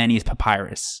Theramenes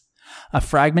Papyrus, a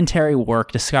fragmentary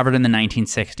work discovered in the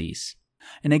 1960s.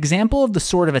 An example of the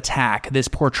sort of attack this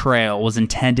portrayal was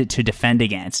intended to defend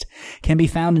against can be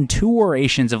found in 2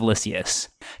 orations of Lysias,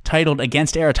 titled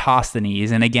Against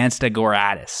Eratosthenes and Against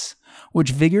Agoratus,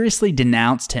 which vigorously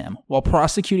denounced him while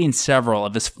prosecuting several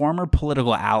of his former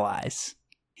political allies.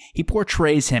 He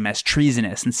portrays him as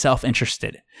treasonous and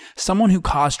self-interested, someone who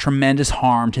caused tremendous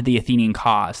harm to the Athenian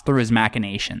cause through his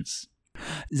machinations.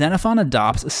 Xenophon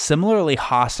adopts a similarly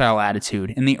hostile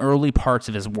attitude in the early parts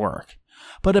of his work,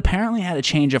 but apparently had a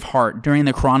change of heart during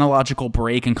the chronological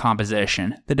break in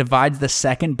composition that divides the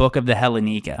second book of the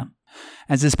Hellenica,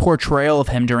 as his portrayal of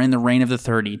him during the reign of the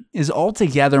 30 is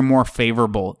altogether more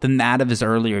favorable than that of his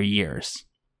earlier years.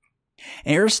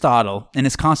 Aristotle, in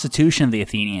his Constitution of the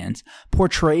Athenians,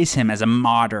 portrays him as a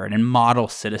moderate and model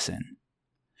citizen.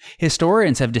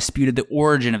 Historians have disputed the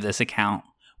origin of this account,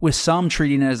 with some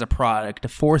treating it as a product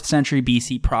of 4th century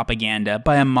BC propaganda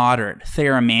by a moderate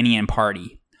Theramanian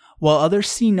party, while others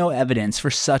see no evidence for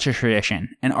such a tradition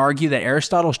and argue that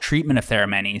Aristotle's treatment of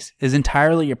Theramenes is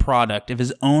entirely a product of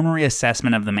his own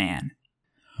reassessment of the man.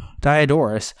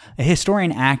 Diodorus, a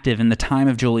historian active in the time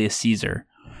of Julius Caesar,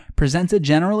 presents a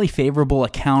generally favorable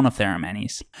account of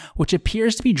Theramenes, which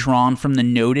appears to be drawn from the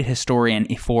noted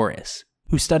historian Ephorus,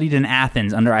 who studied in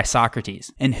Athens under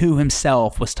Isocrates, and who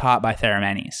himself was taught by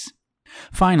Theramenes.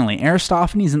 Finally,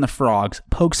 Aristophanes in the Frogs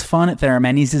pokes fun at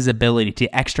Theramenes' ability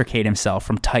to extricate himself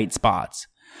from tight spots,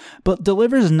 but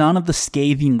delivers none of the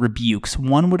scathing rebukes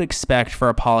one would expect for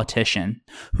a politician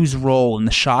whose role in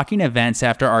the shocking events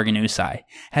after Arginusae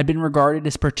had been regarded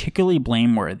as particularly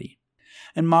blameworthy.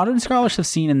 And modern scholars have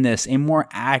seen in this a more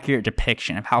accurate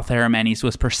depiction of how Theramenes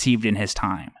was perceived in his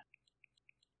time.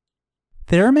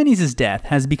 Theramenes' death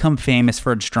has become famous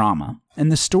for its drama,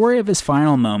 and the story of his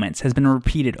final moments has been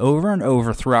repeated over and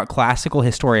over throughout classical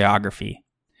historiography.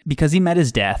 Because he met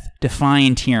his death,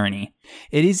 defying tyranny,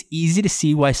 it is easy to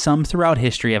see why some throughout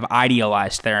history have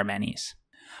idealized Theramenes.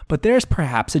 But there's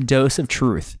perhaps a dose of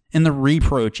truth in the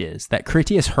reproaches that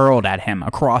Critias hurled at him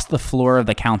across the floor of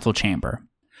the council chamber.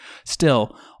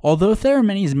 Still, although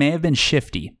Theramenes may have been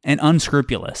shifty and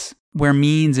unscrupulous where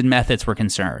means and methods were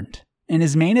concerned, in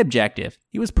his main objective,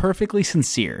 he was perfectly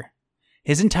sincere.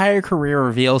 His entire career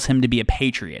reveals him to be a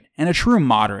patriot and a true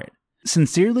moderate,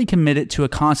 sincerely committed to a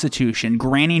constitution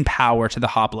granting power to the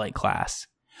hoplite class,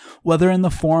 whether in the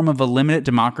form of a limited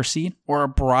democracy or a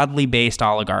broadly based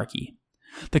oligarchy.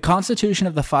 The Constitution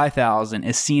of the 5000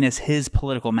 is seen as his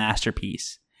political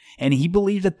masterpiece, and he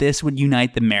believed that this would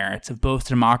unite the merits of both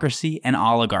democracy and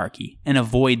oligarchy and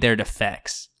avoid their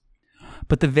defects.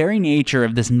 But the very nature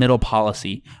of this middle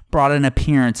policy brought an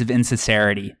appearance of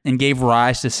insincerity and gave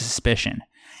rise to suspicion,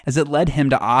 as it led him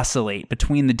to oscillate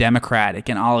between the democratic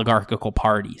and oligarchical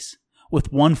parties,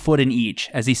 with one foot in each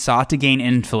as he sought to gain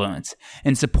influence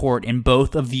and support in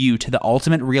both a view to the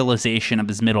ultimate realization of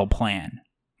his middle plan.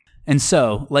 And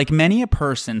so, like many a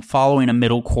person following a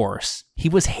middle course, he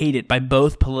was hated by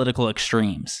both political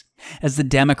extremes, as the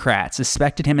Democrats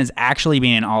suspected him as actually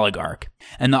being an oligarch,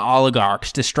 and the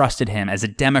oligarchs distrusted him as a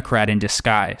Democrat in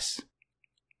disguise.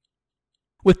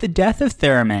 With the death of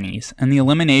Theramenes and the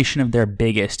elimination of their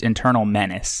biggest internal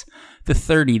menace, the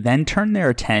 30 then turned their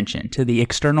attention to the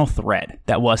external threat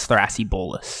that was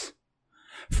Thrasybulus.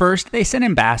 First, they sent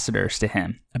ambassadors to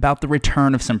him about the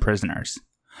return of some prisoners,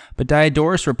 but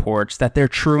Diodorus reports that their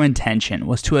true intention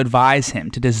was to advise him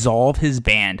to dissolve his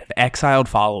band of exiled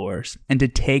followers and to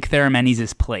take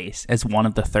Theramenes' place as one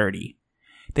of the 30.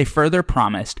 They further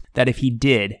promised that if he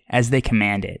did as they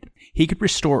commanded, he could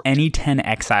restore any 10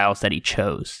 exiles that he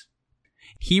chose.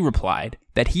 He replied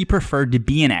that he preferred to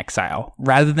be in exile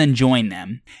rather than join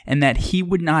them, and that he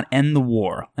would not end the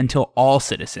war until all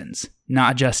citizens,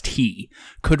 not just he,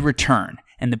 could return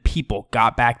and the people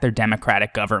got back their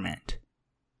democratic government.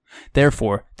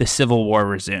 Therefore, the civil war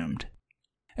resumed.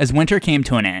 As winter came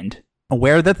to an end,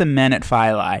 aware that the men at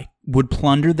Philae would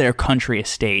plunder their country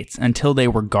estates until they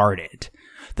were guarded,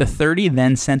 the 30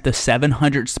 then sent the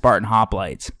 700 Spartan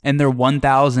hoplites and their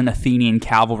 1,000 Athenian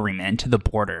cavalrymen to the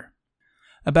border.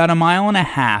 About a mile and a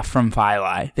half from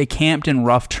Philae, they camped in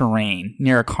rough terrain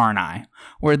near Carnae,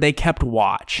 where they kept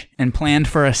watch and planned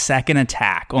for a second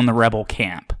attack on the rebel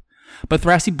camp. But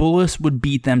Thrasybulus would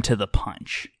beat them to the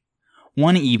punch.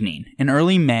 One evening, in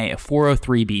early May of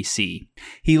 403 BC,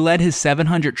 he led his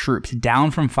 700 troops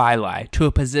down from Philae to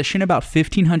a position about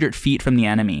 1,500 feet from the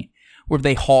enemy, where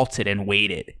they halted and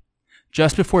waited.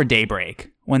 Just before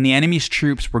daybreak, when the enemy's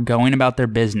troops were going about their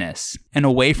business and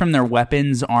away from their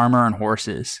weapons, armor, and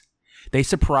horses, they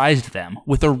surprised them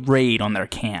with a raid on their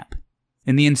camp.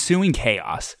 In the ensuing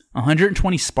chaos,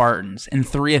 120 Spartans and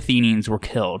 3 Athenians were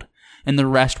killed, and the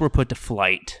rest were put to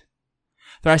flight.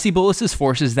 Thrasybulus'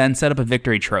 forces then set up a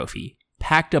victory trophy,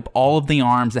 packed up all of the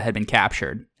arms that had been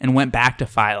captured, and went back to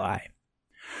Philae.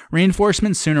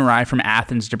 Reinforcements soon arrived from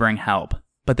Athens to bring help,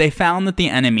 but they found that the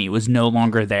enemy was no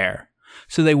longer there,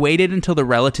 so they waited until the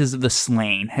relatives of the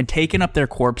slain had taken up their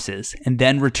corpses and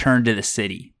then returned to the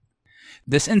city.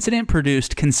 This incident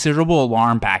produced considerable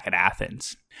alarm back at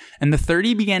Athens, and the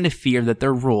 30 began to fear that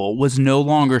their rule was no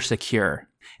longer secure,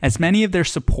 as many of their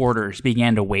supporters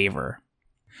began to waver.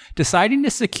 Deciding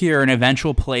to secure an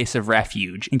eventual place of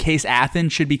refuge in case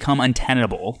Athens should become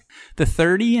untenable, the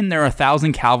 30 and their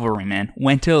 1,000 cavalrymen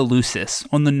went to Eleusis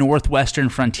on the northwestern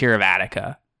frontier of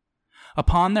Attica.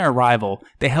 Upon their arrival,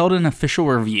 they held an official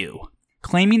review,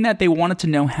 claiming that they wanted to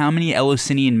know how many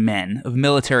Eleusinian men of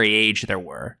military age there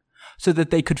were, so that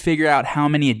they could figure out how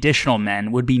many additional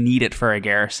men would be needed for a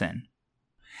garrison.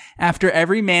 After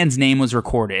every man's name was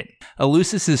recorded,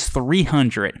 Eleusis'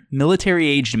 300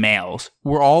 military-aged males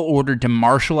were all ordered to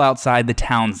marshal outside the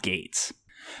town's gates.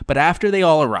 But after they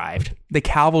all arrived, the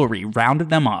cavalry rounded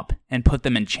them up and put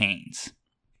them in chains.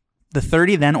 The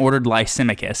 30 then ordered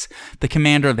Lysimachus, the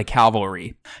commander of the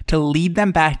cavalry, to lead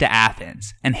them back to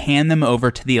Athens and hand them over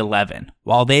to the 11,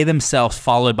 while they themselves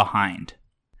followed behind.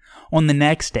 On the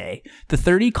next day, the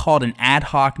 30 called an ad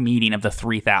hoc meeting of the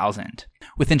 3,000,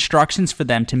 with instructions for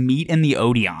them to meet in the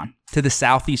Odeon, to the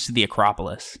southeast of the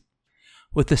Acropolis.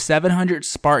 With the 700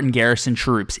 Spartan garrison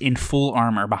troops in full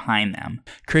armor behind them,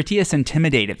 Critias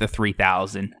intimidated the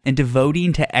 3,000 into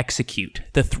voting to execute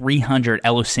the 300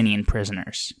 Eleusinian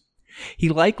prisoners. He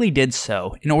likely did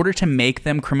so in order to make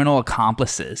them criminal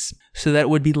accomplices, so that it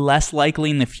would be less likely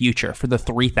in the future for the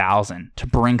 3,000 to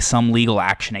bring some legal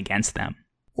action against them,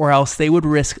 or else they would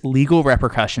risk legal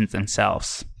repercussions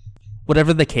themselves.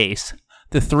 Whatever the case,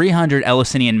 the 300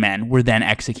 Eleusinian men were then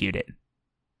executed.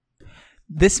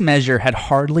 This measure had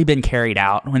hardly been carried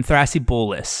out when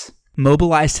Thrasybulus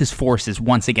mobilized his forces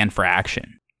once again for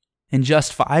action. In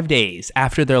just 5 days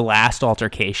after their last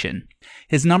altercation,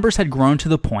 his numbers had grown to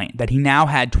the point that he now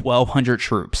had 1,200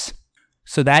 troops.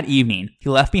 So that evening, he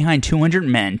left behind 200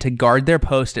 men to guard their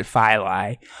post at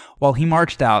Philae, while he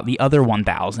marched out the other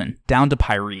 1,000 down to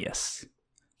Piraeus.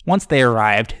 Once they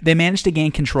arrived, they managed to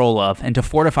gain control of and to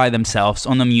fortify themselves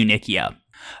on the Munichia,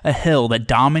 a hill that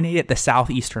dominated the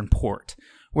southeastern port,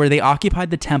 where they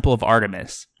occupied the temple of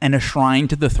Artemis and a shrine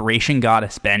to the Thracian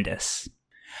goddess Bendis.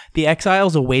 The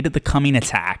exiles awaited the coming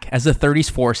attack as the 30's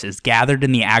forces gathered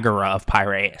in the agora of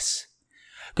Piraeus.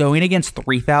 going against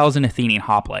 3,000 Athenian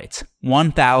hoplites,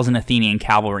 1,000 Athenian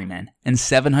cavalrymen, and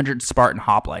 700 Spartan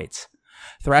hoplites.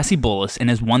 Thrasybulus and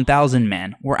his 1,000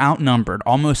 men were outnumbered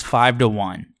almost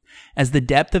 5-1, as the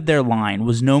depth of their line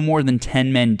was no more than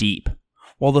 10 men deep,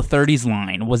 while the 30's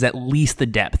line was at least the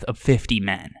depth of 50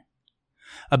 men.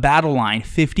 A battle line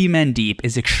 50 men deep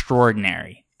is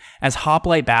extraordinary, as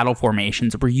hoplite battle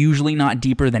formations were usually not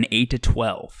deeper than 8 to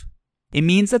 12. It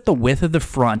means that the width of the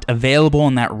front available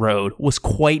on that road was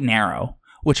quite narrow,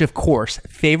 which of course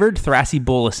favored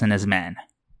Thrasybulus and his men.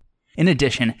 In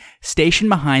addition, stationed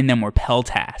behind them were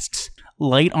peltasts,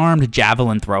 light-armed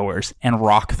javelin throwers, and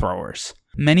rock throwers,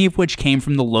 many of which came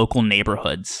from the local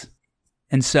neighborhoods.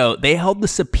 And so they held the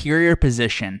superior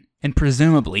position and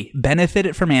presumably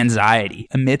benefited from anxiety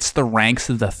amidst the ranks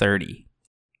of the 30.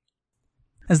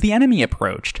 As the enemy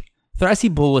approached,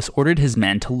 Thrasybulus ordered his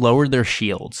men to lower their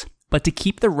shields, but to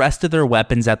keep the rest of their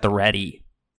weapons at the ready.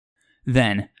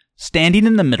 Then, standing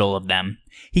in the middle of them,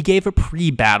 he gave a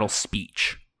pre-battle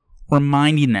speech,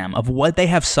 reminding them of what they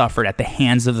have suffered at the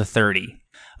hands of the 30,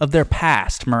 of their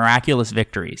past miraculous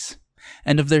victories,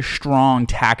 and of their strong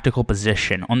tactical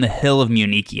position on the hill of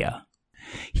Munichia.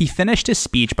 He finished his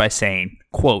speech by saying,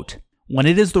 quote, "When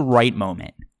it is the right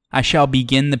moment, I shall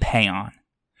begin the paean.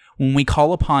 When we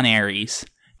call upon Ares,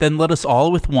 then let us all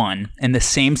with one and the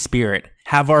same spirit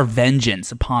have our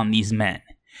vengeance upon these men,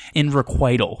 in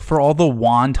requital for all the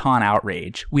wanton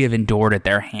outrage we have endured at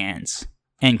their hands."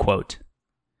 End quote.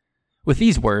 With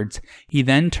these words, he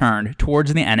then turned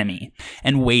towards the enemy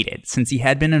and waited, since he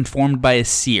had been informed by his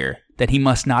seer that he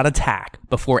must not attack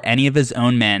before any of his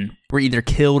own men were either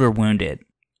killed or wounded.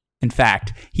 In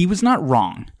fact, he was not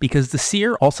wrong, because the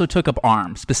seer also took up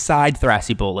arms beside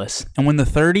Thrasybulus, and when the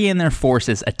 30 and their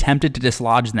forces attempted to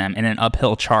dislodge them in an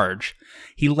uphill charge,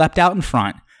 he leapt out in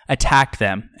front, attacked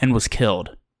them, and was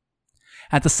killed.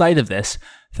 At the sight of this,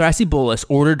 Thrasybulus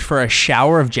ordered for a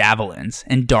shower of javelins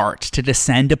and darts to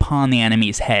descend upon the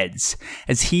enemy's heads,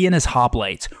 as he and his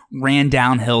hoplites ran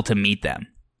downhill to meet them.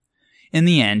 In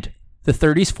the end, the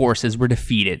 30's forces were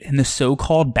defeated in the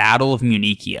so-called Battle of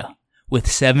Munichia,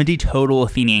 with 70 total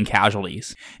Athenian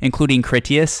casualties, including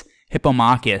Critias,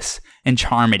 Hippomachus, and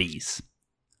Charmides.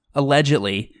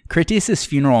 Allegedly, Critias'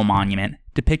 funeral monument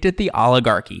depicted the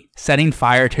oligarchy setting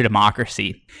fire to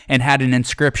democracy and had an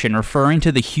inscription referring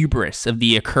to the hubris of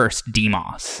the accursed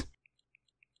Demos.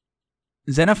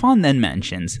 Xenophon then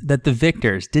mentions that the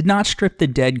victors did not strip the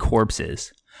dead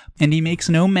corpses, and he makes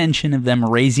no mention of them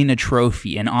raising a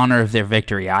trophy in honor of their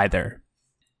victory either.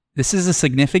 This is a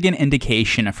significant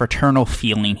indication of fraternal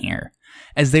feeling here,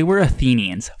 as they were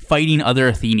Athenians fighting other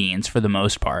Athenians for the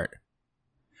most part.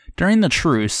 During the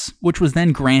truce, which was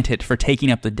then granted for taking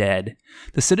up the dead,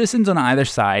 the citizens on either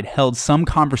side held some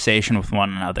conversation with one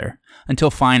another,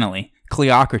 until finally,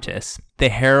 Cleocritus, the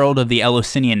herald of the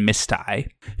Eleusinian Mystae,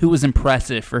 who was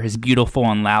impressive for his beautiful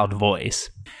and loud voice,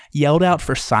 yelled out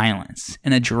for silence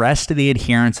and addressed the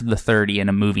adherents of the 30 in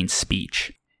a moving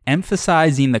speech,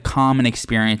 emphasizing the common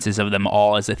experiences of them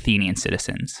all as Athenian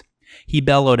citizens. He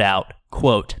bellowed out,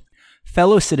 quote,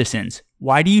 "Fellow citizens,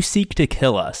 why do you seek to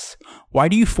kill us? Why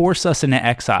do you force us into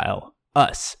exile?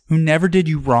 Us, who never did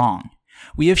you wrong.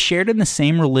 We have shared in the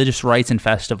same religious rites and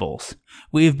festivals.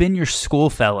 We have been your school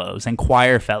fellows and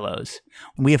choir fellows.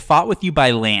 We have fought with you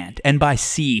by land and by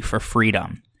sea for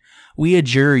freedom. We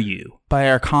adjure you, by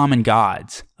our common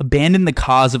gods, abandon the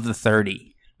cause of the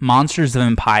 30, monsters of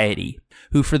impiety,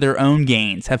 who for their own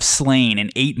gains have slain in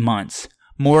 8 months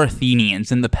more Athenians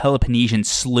than the Peloponnesians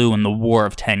slew in the War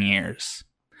of 10 Years.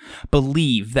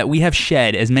 Believe that we have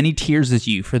shed as many tears as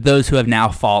you for those who have now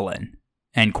fallen."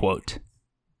 End quote.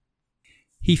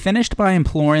 He finished by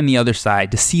imploring the other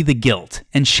side to see the guilt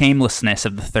and shamelessness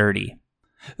of the 30.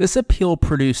 This appeal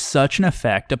produced such an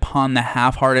effect upon the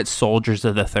half-hearted soldiers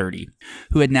of the 30,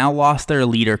 who had now lost their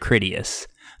leader Critias,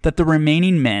 that the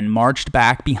remaining men marched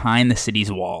back behind the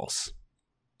city's walls.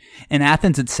 In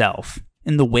Athens itself,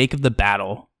 in the wake of the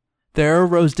battle, there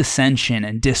arose dissension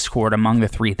and discord among the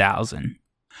 3,000.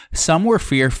 Some were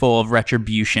fearful of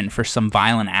retribution for some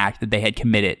violent act that they had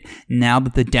committed now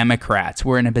that the Democrats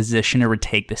were in a position to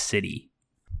retake the city,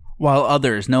 while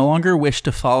others no longer wished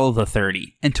to follow the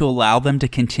 30 and to allow them to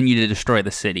continue to destroy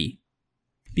the city.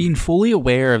 Being fully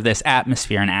aware of this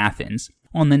atmosphere in Athens,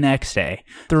 on the next day,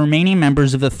 the remaining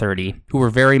members of the 30, who were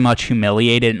very much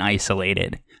humiliated and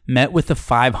isolated, met with the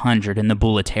 500 in the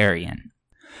Bouleuterion.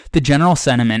 The general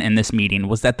sentiment in this meeting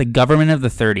was that the government of the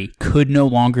 30 could no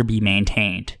longer be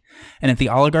maintained, and if the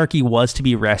oligarchy was to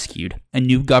be rescued, a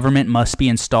new government must be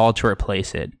installed to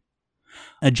replace it.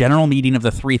 A general meeting of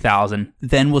the 3,000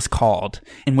 then was called,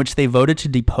 in which they voted to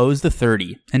depose the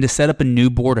 30 and to set up a new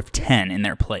board of 10 in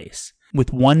their place,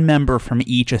 with one member from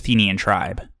each Athenian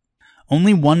tribe.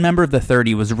 Only one member of the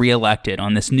 30 was re-elected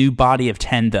on this new body of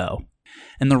 10, though,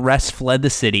 and the rest fled the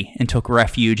city and took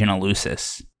refuge in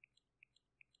Eleusis.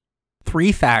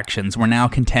 3 factions were now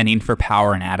contending for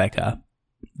power in Attica.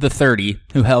 The 30,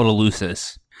 who held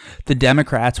Eleusis, the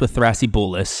Democrats with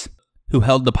Thrasybulus, who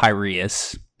held the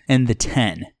Piraeus, and the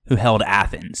 10, who held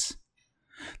Athens.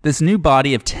 This new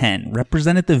body of 10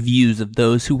 represented the views of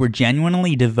those who were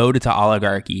genuinely devoted to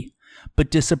oligarchy,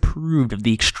 but disapproved of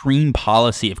the extreme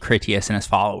policy of Critias and his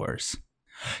followers.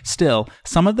 Still,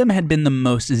 some of them had been the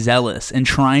most zealous in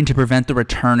trying to prevent the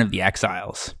return of the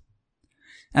exiles.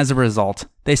 As a result,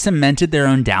 they cemented their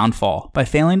own downfall by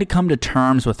failing to come to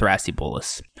terms with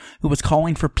Thrasybulus, who was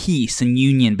calling for peace and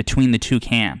union between the two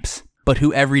camps, but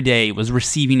who every day was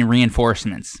receiving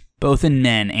reinforcements, both in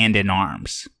men and in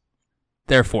arms.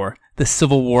 Therefore, the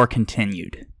civil war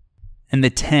continued, and the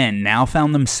 10 now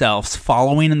found themselves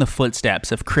following in the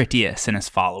footsteps of Critias and his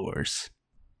followers.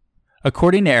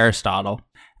 According to Aristotle,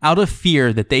 out of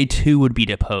fear that they too would be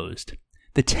deposed,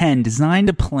 the 10 designed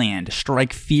a plan to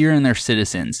strike fear in their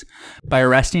citizens by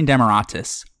arresting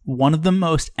Demaratus, one of the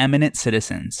most eminent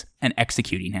citizens, and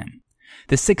executing him.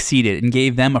 This succeeded and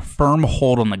gave them a firm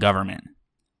hold on the government.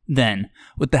 Then,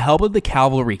 with the help of the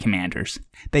cavalry commanders,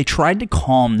 they tried to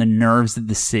calm the nerves of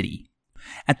the city.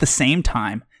 At the same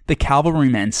time, the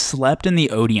cavalrymen slept in the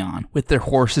Odeon with their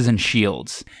horses and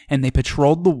shields, and they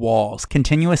patrolled the walls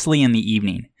continuously in the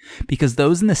evening, because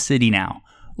those in the city now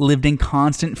lived in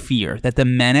constant fear that the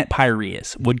men at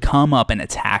Piraeus would come up and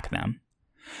attack them.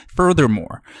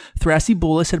 Furthermore,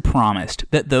 Thrasybulus had promised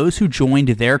that those who joined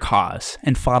their cause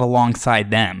and fought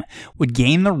alongside them would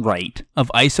gain the right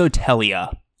of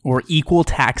isotelia, or equal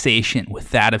taxation with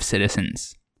that of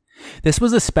citizens. This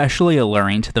was especially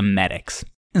alluring to the Metics,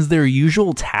 as their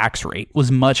usual tax rate was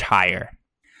much higher.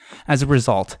 As a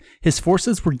result, his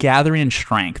forces were gathering in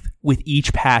strength with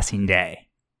each passing day.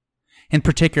 In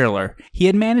particular, he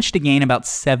had managed to gain about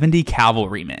 70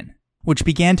 cavalrymen, which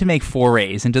began to make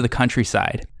forays into the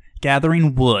countryside,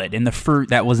 gathering wood and the fruit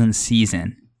that was in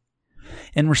season.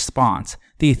 In response,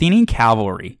 the Athenian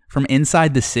cavalry from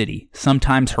inside the city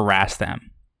sometimes harassed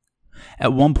them.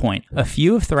 At one point, a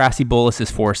few of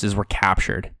Thrasybulus' forces were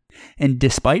captured, and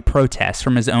despite protests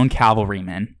from his own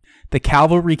cavalrymen, the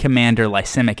cavalry commander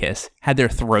Lysimachus had their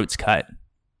throats cut.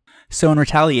 So in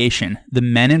retaliation, the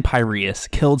men in Piraeus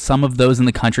killed some of those in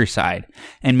the countryside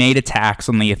and made attacks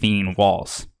on the Athenian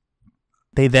walls.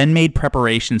 They then made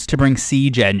preparations to bring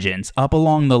siege engines up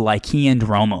along the Lycian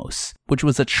Dromos, which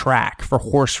was a track for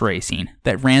horse racing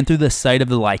that ran through the site of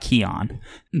the Lycion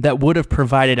that would have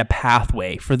provided a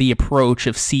pathway for the approach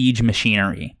of siege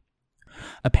machinery.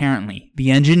 Apparently,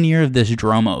 the engineer of this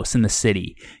dromos in the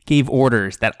city gave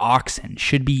orders that oxen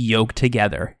should be yoked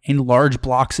together and large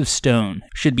blocks of stone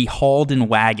should be hauled in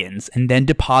wagons and then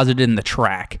deposited in the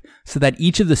track so that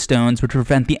each of the stones would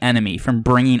prevent the enemy from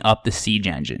bringing up the siege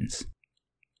engines.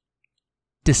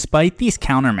 Despite these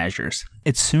countermeasures,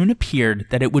 it soon appeared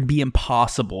that it would be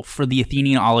impossible for the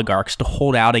Athenian oligarchs to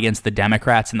hold out against the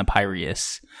Democrats in the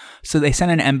Piraeus, so they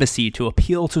sent an embassy to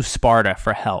appeal to Sparta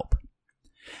for help.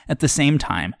 At the same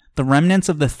time, the remnants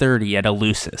of the 30 at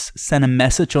Eleusis sent a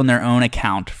message on their own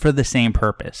account for the same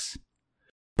purpose.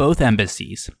 Both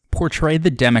embassies portrayed the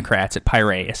Democrats at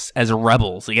Piraeus as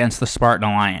rebels against the Spartan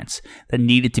alliance that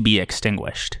needed to be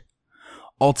extinguished.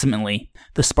 Ultimately,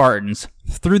 the Spartans,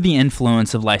 through the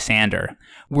influence of Lysander,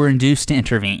 were induced to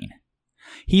intervene.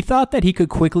 He thought that he could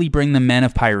quickly bring the men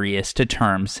of Piraeus to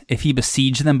terms if he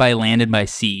besieged them by land and by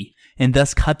sea, and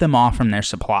thus cut them off from their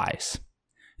supplies.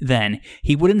 Then,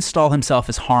 he would install himself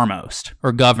as Harmost,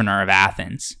 or governor of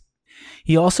Athens.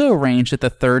 He also arranged that the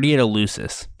 30 at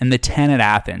Eleusis and the 10 at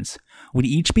Athens would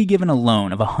each be given a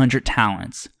loan of 100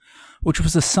 talents, which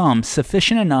was a sum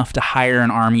sufficient enough to hire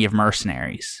an army of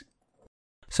mercenaries.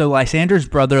 So Lysander's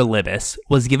brother Libbas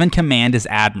was given command as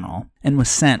admiral and was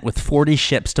sent with 40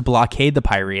 ships to blockade the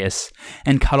Piraeus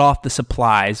and cut off the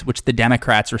supplies which the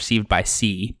Democrats received by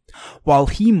sea, while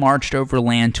he marched over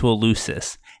land to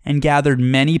Eleusis and gathered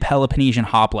many Peloponnesian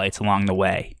hoplites along the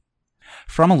way.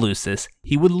 From Eleusis,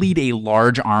 he would lead a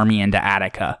large army into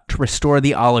Attica to restore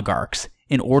the oligarchs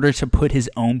in order to put his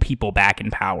own people back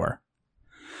in power.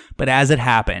 But as it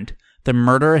happened, the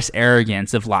murderous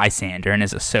arrogance of Lysander and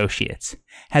his associates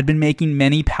had been making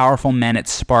many powerful men at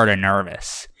Sparta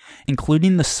nervous,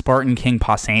 including the Spartan king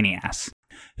Pausanias,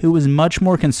 who was much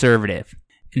more conservative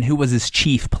and who was his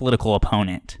chief political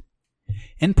opponent.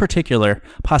 In particular,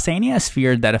 Pausanias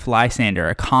feared that if Lysander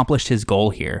accomplished his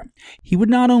goal here, he would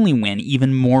not only win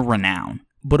even more renown,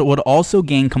 but it would also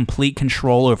gain complete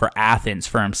control over Athens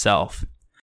for himself.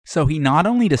 So he not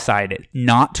only decided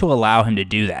not to allow him to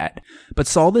do that, but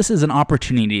saw this as an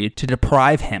opportunity to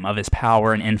deprive him of his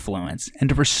power and influence and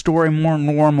to restore a more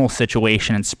normal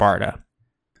situation in Sparta.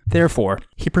 Therefore,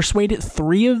 he persuaded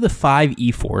 3 of the 5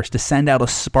 ephors to send out a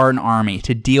Spartan army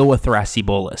to deal with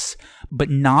Thrasybulus, but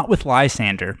not with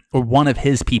Lysander or one of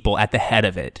his people at the head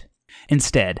of it.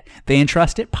 Instead, they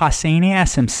entrusted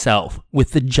Pausanias himself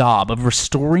with the job of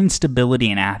restoring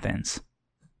stability in Athens.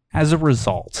 As a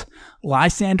result,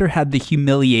 Lysander had the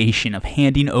humiliation of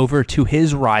handing over to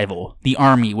his rival the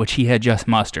army which he had just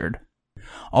mustered.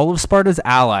 All of Sparta's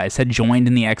allies had joined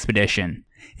in the expedition,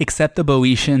 except the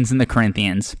Boeotians and the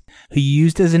Corinthians, who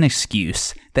used as an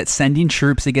excuse that sending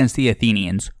troops against the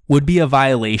Athenians would be a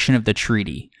violation of the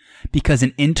treaty, because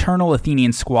an internal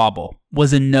Athenian squabble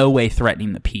was in no way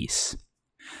threatening the peace.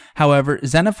 However,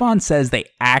 Xenophon says they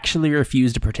actually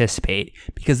refused to participate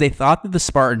because they thought that the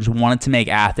Spartans wanted to make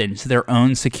Athens their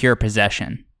own secure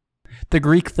possession. The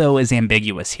Greek, though, is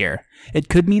ambiguous here. It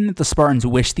could mean that the Spartans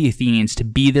wished the Athenians to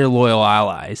be their loyal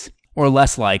allies, or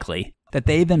less likely, that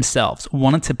they themselves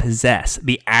wanted to possess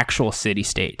the actual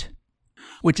city-state,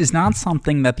 which is not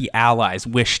something that the allies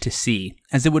wished to see,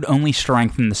 as it would only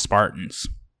strengthen the Spartans.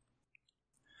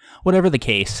 Whatever the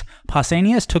case,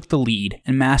 Pausanias took the lead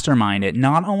and masterminded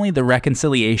not only the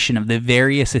reconciliation of the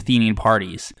various Athenian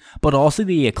parties, but also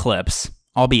the eclipse,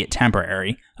 albeit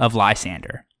temporary, of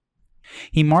Lysander.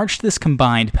 He marched this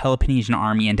combined Peloponnesian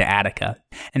army into Attica,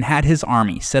 and had his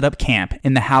army set up camp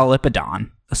in the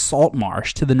Halipodon, a salt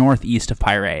marsh to the northeast of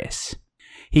Piraeus.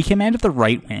 He commanded the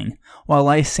right wing, while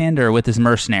Lysander with his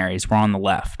mercenaries were on the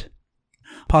left.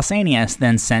 Pausanias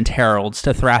then sent heralds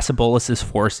to Thrasybulus'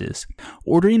 forces,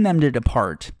 ordering them to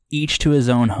depart, each to his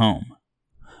own home.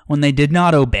 When they did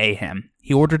not obey him,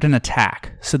 he ordered an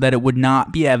attack so that it would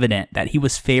not be evident that he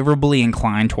was favorably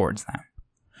inclined towards them.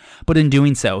 But in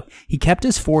doing so, he kept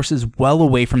his forces well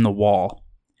away from the wall,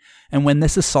 and when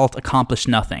this assault accomplished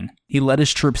nothing, he led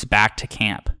his troops back to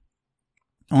camp.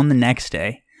 On the next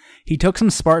day, he took some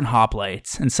Spartan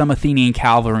hoplites and some Athenian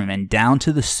cavalrymen down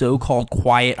to the so-called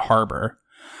Quiet Harbor,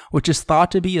 which is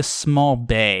thought to be a small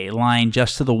bay lying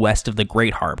just to the west of the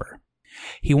Great Harbor.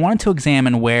 He wanted to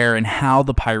examine where and how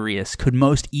the Piraeus could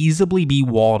most easily be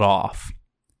walled off.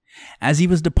 As he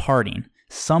was departing,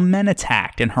 some men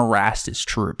attacked and harassed his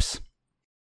troops.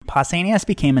 Pausanias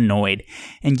became annoyed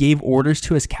and gave orders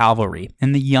to his cavalry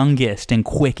and the youngest and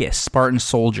quickest Spartan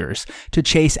soldiers to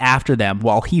chase after them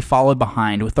while he followed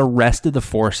behind with the rest of the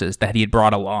forces that he had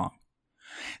brought along.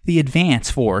 The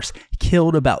advance force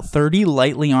killed about 30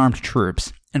 lightly armed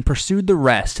troops and pursued the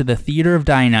rest to the theater of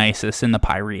Dionysus in the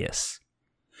Piraeus.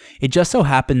 It just so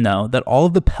happened, though, that all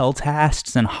of the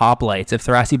peltasts and hoplites of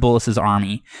Thrasybulus'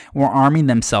 army were arming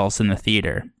themselves in the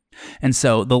theater, and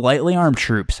so the lightly armed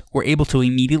troops were able to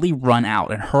immediately run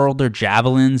out and hurl their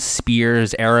javelins,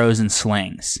 spears, arrows, and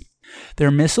slings.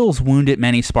 Their missiles wounded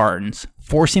many Spartans,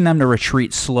 forcing them to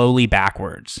retreat slowly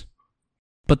backwards.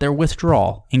 But their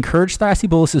withdrawal encouraged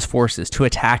Thrasybulus' forces to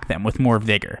attack them with more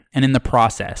vigor, and in the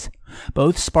process,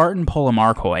 both Spartan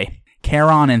polemarchoi,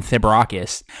 Charon and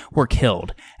Thibrochus, were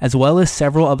killed, as well as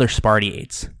several other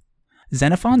Spartiates.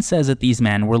 Xenophon says that these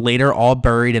men were later all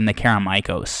buried in the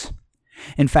Kerameikos.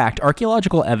 In fact,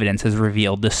 archaeological evidence has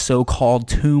revealed the so-called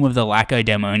tomb of the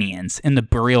Lacedaemonians in the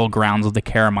burial grounds of the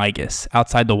Kerameikos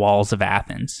outside the walls of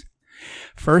Athens.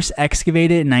 First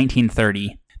excavated in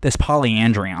 1930, this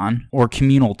polyandrion, or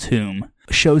communal tomb,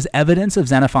 shows evidence of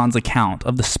Xenophon's account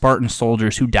of the Spartan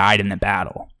soldiers who died in the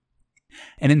battle.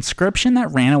 An inscription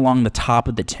that ran along the top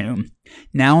of the tomb,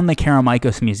 now in the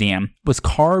Kerameikos Museum, was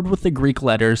carved with the Greek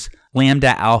letters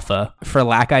lambda alpha for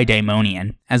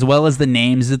Lacedaemonian, as well as the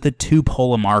names of the 2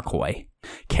 polemarchoi,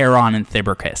 Charon and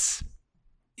Thibrochus.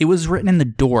 It was written in the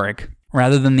Doric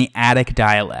rather than the Attic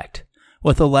dialect,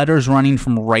 with the letters running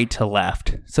from right to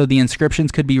left, so the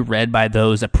inscriptions could be read by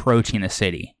those approaching the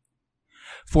city.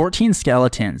 14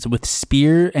 skeletons with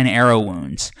spear and arrow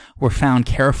wounds were found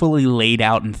carefully laid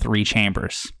out in 3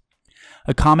 chambers.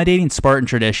 Accommodating Spartan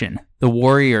tradition, the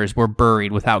warriors were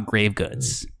buried without grave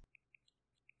goods.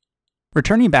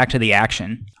 Returning back to the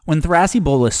action, when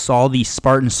Thrasybulus saw these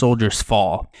Spartan soldiers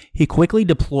fall, he quickly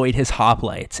deployed his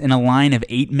hoplites in a line of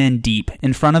 8 men deep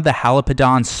in front of the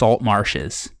Halipodon salt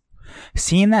marshes.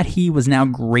 Seeing that he was now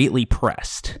greatly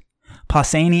pressed,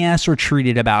 Pausanias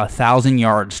retreated about 1,000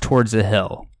 yards towards the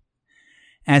hill.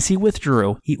 As he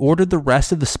withdrew, he ordered the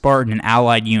rest of the Spartan and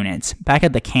allied units back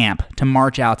at the camp to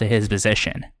march out to his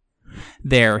position.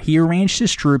 There, he arranged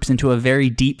his troops into a very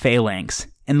deep phalanx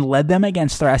and led them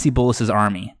against Thrasybulus'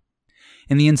 army.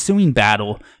 In the ensuing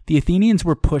battle, the Athenians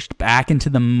were pushed back into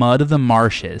the mud of the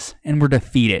marshes and were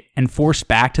defeated and forced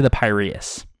back to the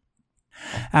Piraeus.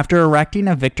 After erecting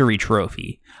a victory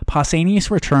trophy,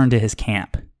 Pausanias returned to his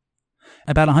camp.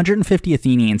 About 150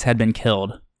 Athenians had been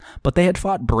killed, but they had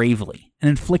fought bravely and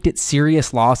inflicted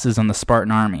serious losses on the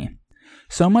Spartan army,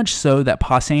 so much so that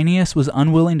Pausanias was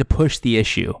unwilling to push the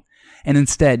issue, and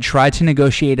instead tried to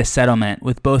negotiate a settlement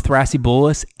with both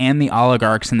Thrasybulus and the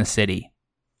oligarchs in the city.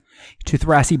 To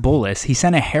Thrasybulus, he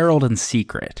sent a herald in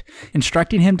secret,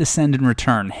 instructing him to send in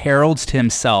return heralds to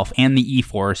himself and the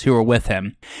ephors who were with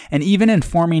him, and even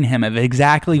informing him of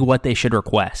exactly what they should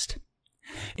request.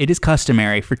 It is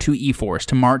customary for two ephors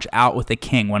to march out with the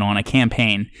king when on a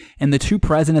campaign, and the two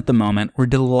present at the moment were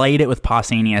delighted with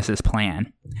Pausanias'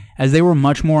 plan, as they were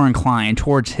much more inclined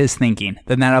towards his thinking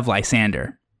than that of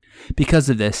Lysander. Because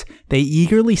of this, they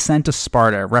eagerly sent to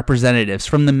Sparta representatives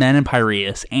from the men in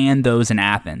Piraeus and those in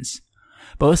Athens.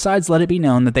 Both sides let it be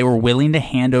known that they were willing to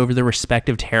hand over their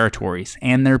respective territories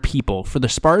and their people for the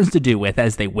Spartans to do with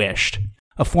as they wished,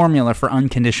 a formula for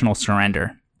unconditional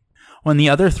surrender. When the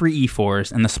other three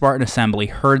ephors and the Spartan assembly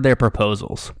heard their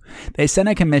proposals, they sent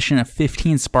a commission of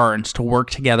 15 Spartans to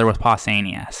work together with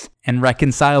Pausanias and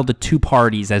reconcile the two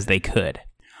parties as they could.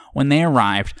 When they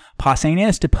arrived,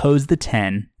 Pausanias deposed the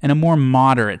 10, and a more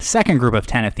moderate second group of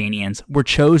 10 Athenians were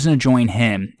chosen to join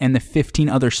him and the 15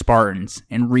 other Spartans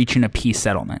in reaching a peace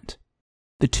settlement.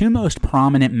 The two most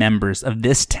prominent members of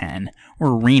this 10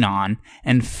 were Rhinon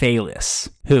and Phalus,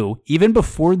 who, even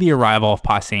before the arrival of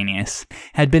Pausanias,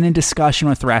 had been in discussion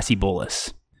with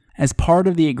Thrasybulus. As part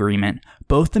of the agreement,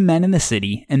 both the men in the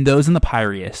city and those in the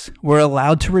Piraeus were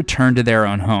allowed to return to their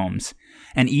own homes,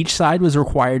 and each side was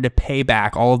required to pay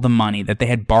back all of the money that they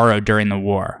had borrowed during the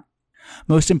war.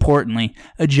 Most importantly,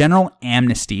 a general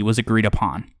amnesty was agreed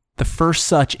upon, the first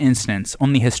such instance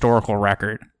on the historical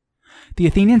record. The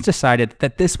Athenians decided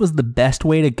that this was the best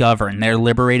way to govern their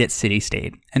liberated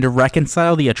city-state and to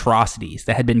reconcile the atrocities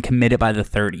that had been committed by the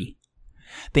 30.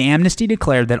 The amnesty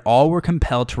declared that all were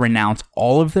compelled to renounce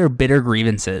all of their bitter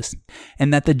grievances,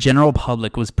 and that the general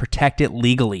public was protected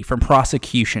legally from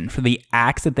prosecution for the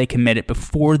acts that they committed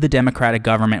before the democratic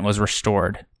government was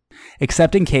restored,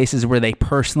 except in cases where they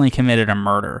personally committed a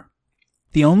murder.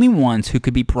 The only ones who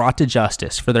could be brought to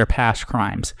justice for their past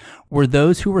crimes were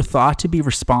those who were thought to be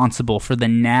responsible for the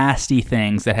nasty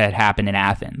things that had happened in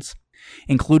Athens,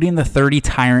 including the 30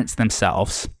 tyrants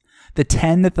themselves, the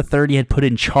 10 that the 30 had put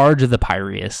in charge of the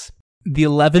Piraeus, the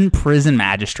 11 prison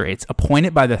magistrates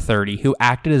appointed by the 30 who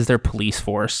acted as their police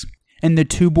force, and the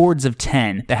 2 boards of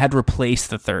 10 that had replaced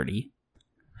the 30.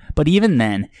 But even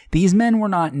then, these men were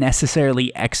not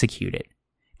necessarily executed.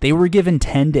 They were given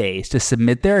 10 days to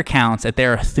submit their accounts at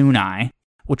their Athunai,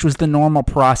 which was the normal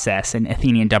process in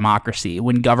Athenian democracy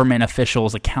when government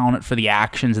officials accounted for the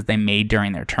actions that they made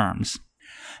during their terms.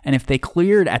 And if they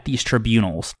cleared at these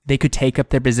tribunals, they could take up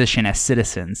their position as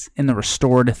citizens in the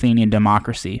restored Athenian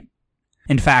democracy.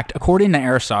 In fact, according to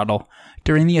Aristotle,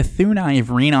 during the Athunai of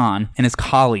Rhinon and his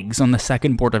colleagues on the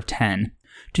second board of 10,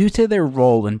 due to their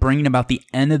role in bringing about the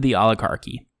end of the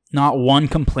oligarchy, not one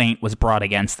complaint was brought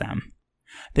against them.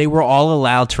 They were all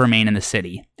allowed to remain in the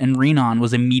city, and Rhinon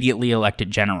was immediately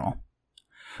elected general.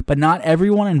 But not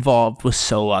everyone involved was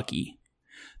so lucky.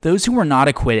 Those who were not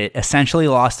acquitted essentially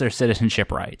lost their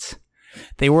citizenship rights.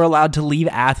 They were allowed to leave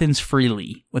Athens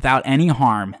freely, without any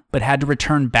harm, but had to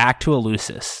return back to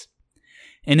Eleusis.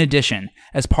 In addition,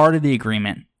 as part of the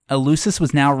agreement, Eleusis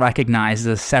was now recognized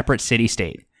as a separate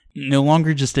city-state, no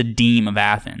longer just a deme of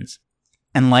Athens.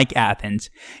 And like Athens,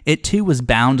 it too was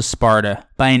bound to Sparta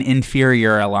by an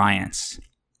inferior alliance.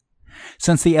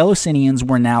 Since the Eleusinians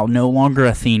were now no longer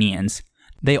Athenians,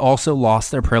 they also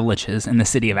lost their privileges in the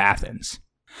city of Athens.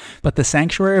 But the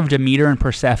sanctuary of Demeter and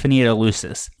Persephone at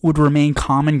Eleusis would remain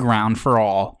common ground for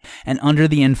all, and under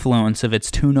the influence of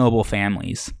its 2 noble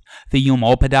families, the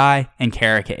Eumolpidae and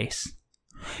Characes.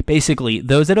 Basically,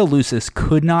 those at Eleusis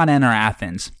could not enter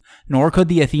Athens, nor could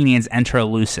the Athenians enter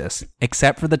Eleusis,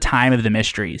 except for the time of the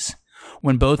Mysteries,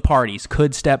 when both parties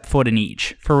could step foot in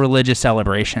each for religious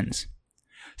celebrations.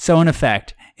 So in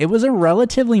effect, it was a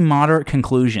relatively moderate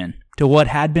conclusion to what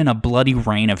had been a bloody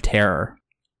reign of terror.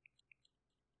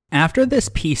 After this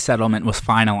peace settlement was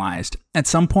finalized, at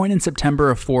some point in September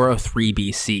of 403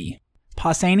 BC,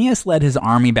 Pausanias led his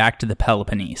army back to the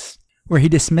Peloponnese, where he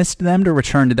dismissed them to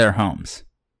return to their homes.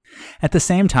 At the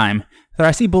same time,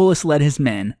 Thrasybulus led his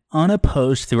men,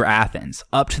 unopposed through Athens,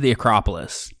 up to the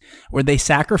Acropolis, where they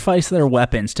sacrificed their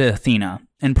weapons to Athena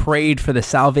and prayed for the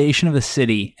salvation of the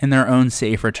city and their own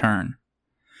safe return.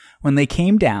 When they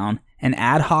came down, an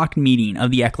ad hoc meeting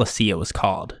of the ecclesia was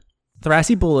called.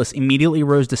 Thrasybulus immediately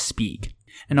rose to speak,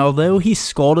 and although he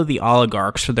scolded the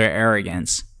oligarchs for their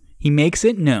arrogance, he makes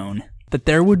it known that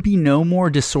there would be no more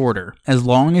disorder as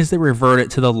long as they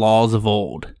reverted to the laws of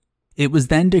old. It was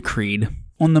then decreed,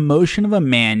 on the motion of a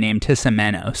man named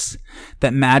Tisamenos,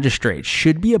 that magistrates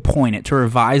should be appointed to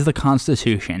revise the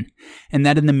constitution, and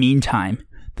that in the meantime,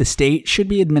 the state should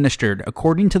be administered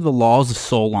according to the laws of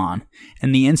Solon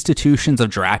and the institutions of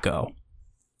Draco.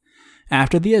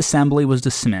 After the assembly was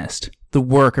dismissed, the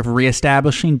work of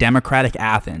reestablishing democratic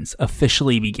Athens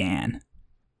officially began.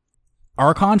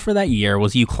 Archon for that year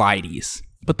was Euclides,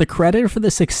 but the credit for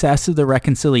the success of the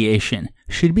reconciliation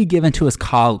should be given to his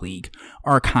colleague,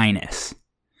 Archinus.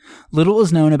 Little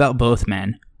is known about both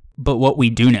men, but what we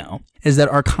do know is that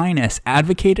Archinus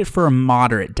advocated for a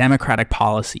moderate democratic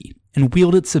policy and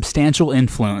wielded substantial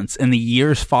influence in the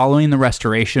years following the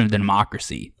restoration of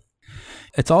democracy.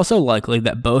 It's also likely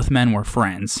that both men were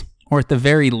friends, or at the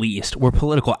very least were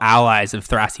political allies of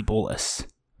Thrasybulus.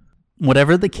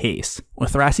 Whatever the case,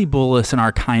 with Thrasybulus and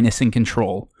Archinus in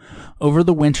control, over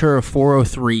the winter of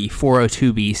 403-402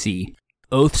 BC,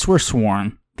 oaths were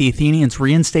sworn, the Athenians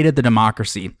reinstated the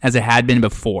democracy as it had been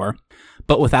before,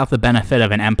 but without the benefit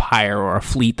of an empire or a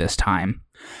fleet this time,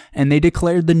 and they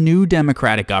declared the new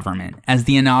democratic government as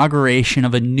the inauguration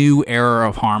of a new era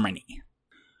of harmony.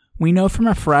 We know from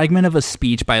a fragment of a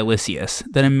speech by Lysias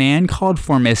that a man called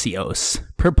Formicios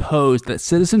proposed that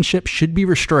citizenship should be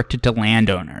restricted to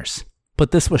landowners, but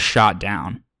this was shot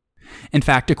down. In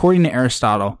fact, according to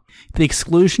Aristotle, the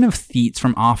exclusion of thetes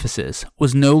from offices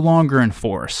was no longer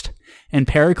enforced, and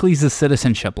Pericles'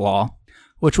 citizenship law,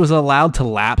 which was allowed to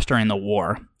lapse during the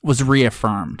war, was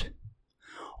reaffirmed.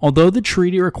 Although the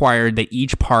treaty required that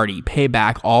each party pay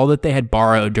back all that they had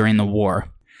borrowed during the war,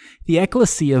 the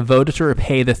ecclesia voted to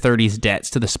repay the 30's debts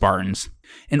to the Spartans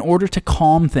in order to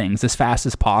calm things as fast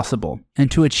as possible and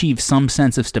to achieve some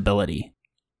sense of stability.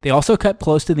 They also kept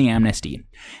close to the amnesty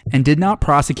and did not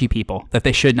prosecute people that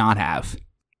they should not have.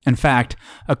 In fact,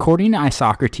 according to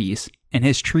Isocrates, in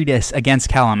his treatise Against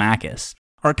Callimachus,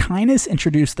 Archinus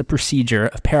introduced the procedure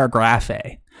of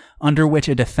paragraphe, under which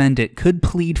a defendant could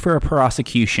plead for a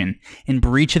prosecution in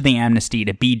breach of the amnesty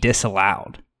to be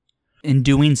disallowed. In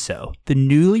doing so, the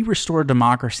newly restored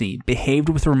democracy behaved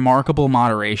with remarkable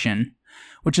moderation,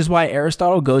 which is why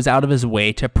Aristotle goes out of his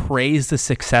way to praise the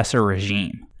successor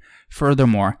regime.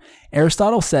 Furthermore,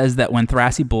 Aristotle says that when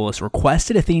Thrasybulus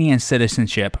requested Athenian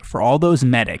citizenship for all those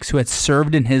medics who had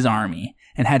served in his army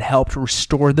and had helped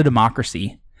restore the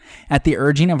democracy, at the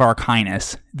urging of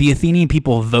Archinus, the Athenian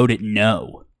people voted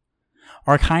no.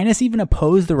 Archinus even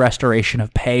opposed the restoration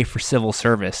of pay for civil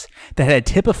service that had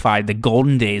typified the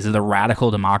golden days of the radical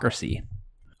democracy.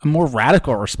 A more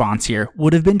radical response here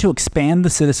would have been to expand the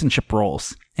citizenship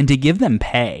roles and to give them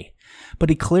pay, but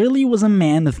he clearly was a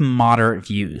man with moderate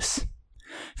views.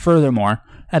 Furthermore,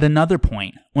 at another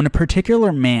point, when a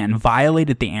particular man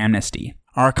violated the amnesty,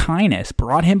 Archinus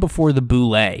brought him before the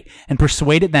boule and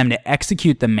persuaded them to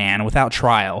execute the man without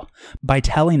trial by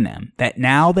telling them that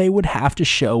now they would have to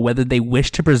show whether they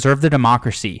wished to preserve the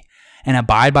democracy and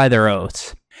abide by their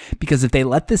oaths, because if they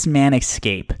let this man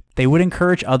escape, they would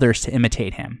encourage others to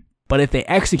imitate him. But if they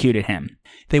executed him,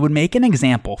 they would make an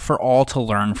example for all to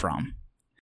learn from.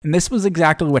 And this was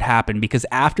exactly what happened, because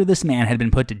after this man had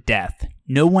been put to death,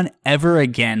 no one ever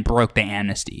again broke the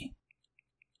amnesty.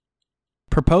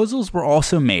 Proposals were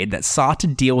also made that sought to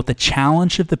deal with the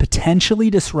challenge of the potentially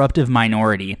disruptive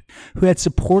minority who had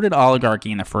supported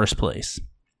oligarchy in the first place.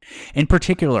 In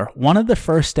particular, one of the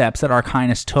first steps that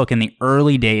Archinus took in the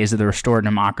early days of the restored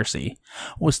democracy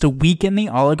was to weaken the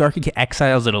oligarchic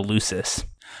exiles at Eleusis,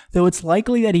 though it's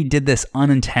likely that he did this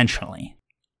unintentionally.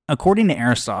 According to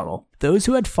Aristotle, those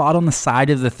who had fought on the side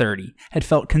of the 30 had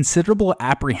felt considerable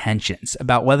apprehensions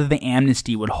about whether the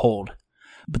amnesty would hold,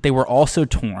 but they were also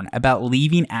torn about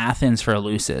leaving Athens for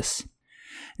Eleusis.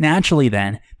 Naturally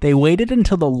then, they waited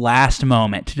until the last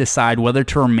moment to decide whether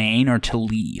to remain or to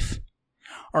leave.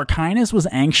 Archinus was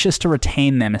anxious to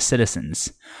retain them as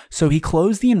citizens, so he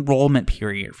closed the enrollment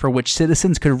period for which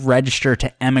citizens could register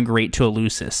to emigrate to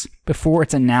Eleusis before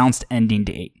its announced ending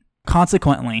date.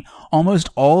 Consequently, almost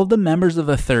all of the members of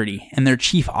the 30 and their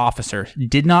chief officers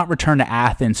did not return to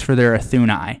Athens for their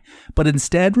Athunai, but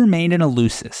instead remained in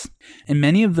Eleusis, and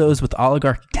many of those with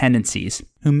oligarchic tendencies,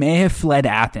 who may have fled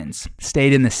Athens,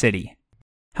 stayed in the city.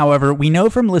 However, we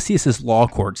know from Lysias' law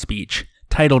court speech,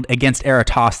 titled Against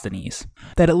Eratosthenes,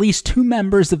 that at least 2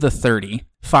 members of the 30,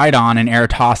 Phaedon and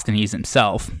Eratosthenes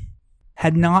himself,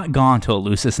 had not gone to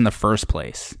Eleusis in the first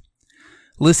place.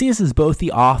 Lysias is both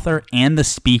the author and the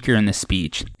speaker in the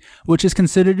speech, which is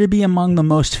considered to be among the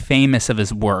most famous of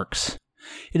his works.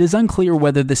 It is unclear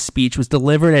whether this speech was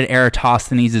delivered at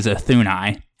Eratosthenes'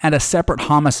 Athunai, at a separate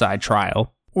homicide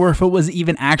trial, or if it was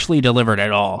even actually delivered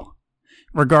at all.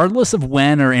 Regardless of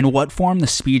when or in what form the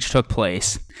speech took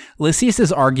place,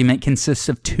 Lysias' argument consists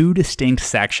of two distinct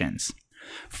sections.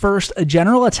 First, a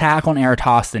general attack on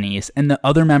Eratosthenes and the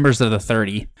other members of the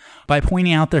 30 by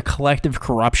pointing out their collective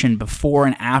corruption before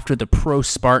and after the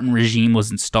pro-Spartan regime was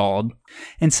installed.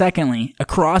 And secondly, a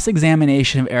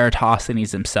cross-examination of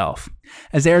Eratosthenes himself,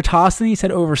 as Eratosthenes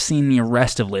had overseen the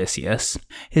arrest of Lysias,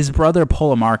 his brother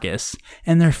Polemarchus,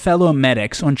 and their fellow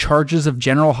medics on charges of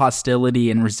general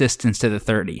hostility and resistance to the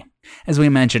 30, as we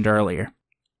mentioned earlier.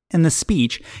 In the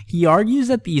speech, he argues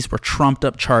that these were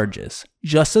trumped-up charges,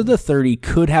 just so the 30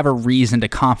 could have a reason to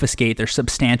confiscate their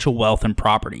substantial wealth and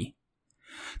property.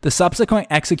 The subsequent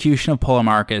execution of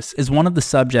Polemarchus is one of the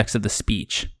subjects of the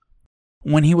speech.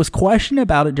 When he was questioned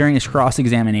about it during his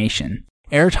cross-examination,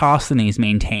 Eratosthenes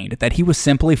maintained that he was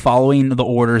simply following the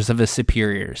orders of his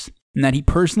superiors, and that he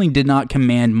personally did not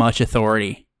command much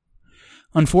authority.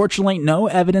 Unfortunately, no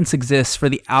evidence exists for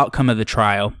the outcome of the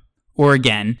trial, or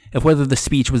again, if whether the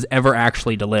speech was ever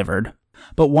actually delivered.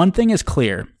 But one thing is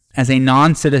clear: as a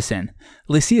non-citizen,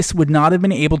 Lysias would not have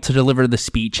been able to deliver the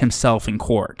speech himself in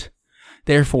court.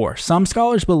 Therefore, some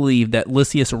scholars believe that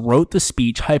Lysias wrote the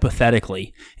speech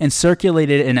hypothetically and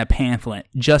circulated it in a pamphlet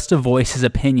just to voice his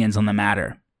opinions on the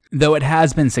matter, though it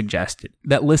has been suggested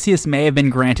that Lysias may have been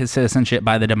granted citizenship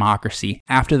by the democracy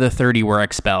after the 30 were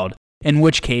expelled, in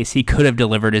which case he could have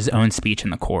delivered his own speech in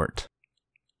the court.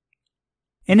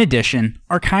 In addition,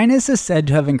 Archinus is said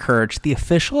to have encouraged the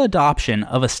official adoption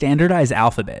of a standardized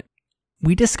alphabet.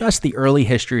 We discussed the early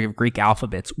history of Greek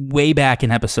alphabets way back in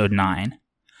episode 9,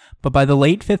 but by the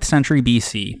late 5th century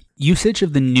BC, usage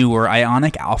of the newer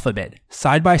Ionic alphabet,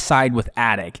 side by side with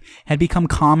Attic, had become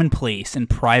commonplace in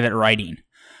private writing,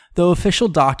 though official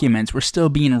documents were still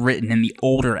being written in the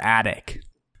older Attic.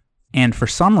 And for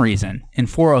some reason, in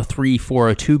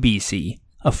 403-402 BC,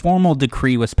 a formal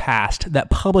decree was passed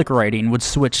that public writing would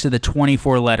switch to the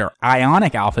 24-letter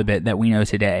Ionic alphabet that we know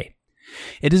today.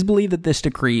 It is believed that this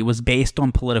decree was based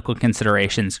on political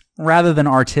considerations rather than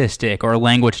artistic or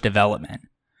language development.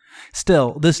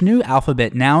 Still, this new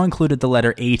alphabet now included the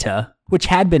letter eta, which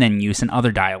had been in use in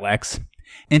other dialects,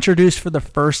 introduced for the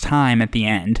first time at the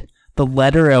end, the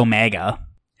letter omega,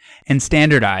 and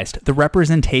standardized the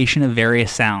representation of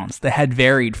various sounds that had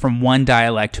varied from one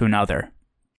dialect to another.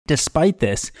 Despite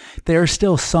this, there are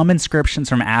still some inscriptions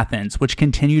from Athens which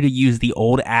continue to use the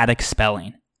old Attic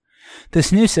spelling.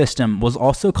 This new system was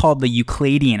also called the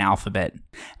Euclidean alphabet,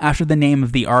 after the name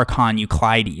of the archon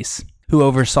Euclides, who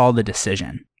oversaw the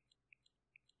decision.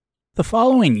 The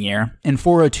following year, in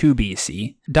 402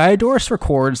 BC, Diodorus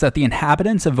records that the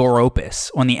inhabitants of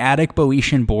Oropus on the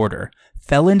Attic-Boeotian border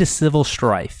fell into civil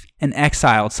strife and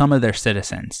exiled some of their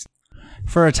citizens.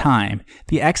 For a time,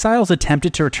 the exiles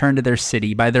attempted to return to their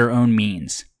city by their own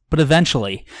means, but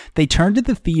eventually, they turned to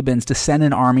the Thebans to send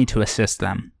an army to assist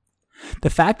them.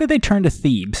 The fact that they turned to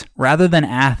Thebes, rather than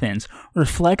Athens,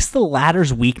 reflects the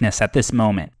latter's weakness at this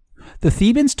moment. The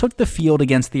Thebans took the field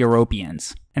against the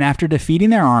Oropians, and after defeating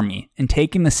their army and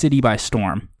taking the city by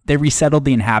storm, they resettled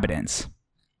the inhabitants.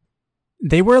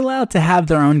 They were allowed to have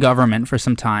their own government for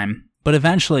some time, but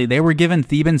eventually they were given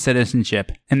Theban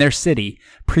citizenship, and their city,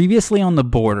 previously on the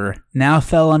border, now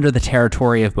fell under the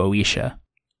territory of Boeotia.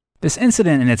 This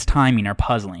incident and its timing are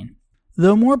puzzling.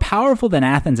 Though more powerful than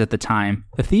Athens at the time,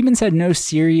 the Thebans had no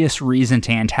serious reason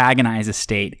to antagonize a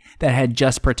state that had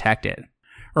just protected,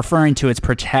 referring to its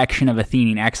protection of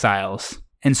Athenian exiles,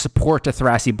 and support to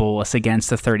Thrasybulus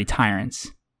against the 30 Tyrants.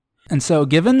 And so,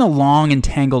 given the long and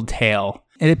tangled tale,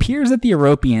 it appears that the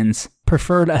Oropians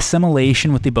preferred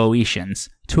assimilation with the Boeotians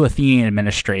to Athenian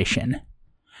administration.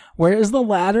 Whereas the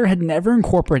latter had never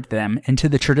incorporated them into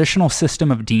the traditional system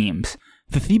of demes,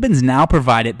 the Thebans now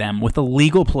provided them with a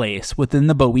legal place within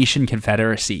the Boeotian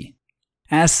Confederacy.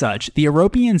 As such, the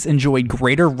Oropians enjoyed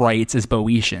greater rights as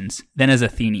Boeotians than as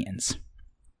Athenians.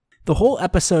 The whole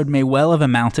episode may well have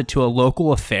amounted to a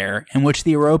local affair in which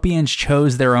the Oropians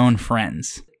chose their own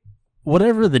friends.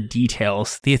 Whatever the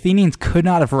details, the Athenians could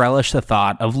not have relished the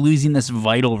thought of losing this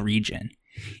vital region,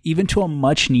 even to a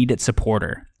much-needed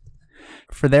supporter.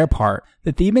 For their part,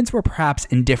 the Thebans were perhaps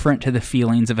indifferent to the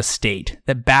feelings of a state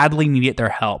that badly needed their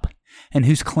help, and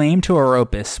whose claim to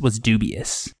Oropus was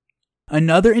dubious.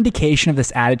 Another indication of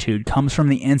this attitude comes from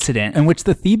the incident in which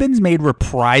the Thebans made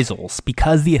reprisals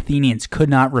because the Athenians could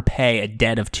not repay a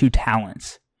debt of 2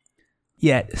 talents.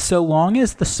 Yet, so long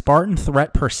as the Spartan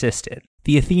threat persisted,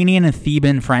 the Athenian and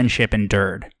Theban friendship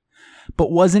endured,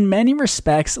 but was in many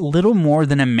respects little more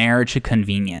than a marriage of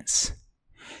convenience.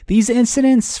 These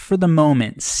incidents, for the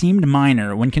moment, seemed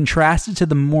minor when contrasted to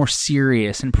the more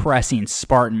serious and pressing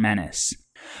Spartan menace,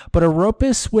 but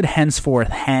Oropus would henceforth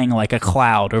hang like a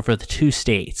cloud over the two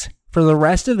states for the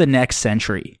rest of the next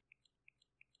century.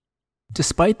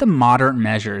 Despite the moderate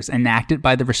measures enacted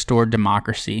by the restored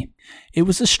democracy, it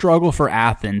was a struggle for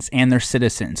Athens and their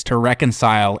citizens to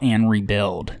reconcile and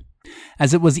rebuild,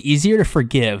 as it was easier to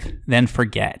forgive than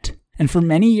forget. And for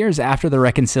many years after the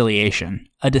reconciliation,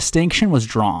 a distinction was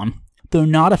drawn, though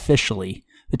not officially,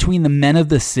 between the men of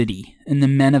the city and the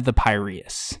men of the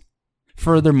Piraeus.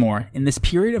 Furthermore, in this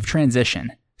period of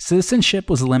transition, citizenship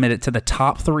was limited to the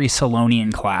top 3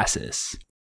 Solonian classes.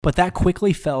 But that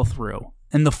quickly fell through,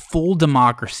 and the full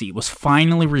democracy was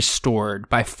finally restored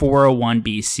by 401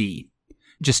 BC,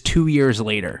 just 2 years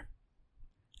later.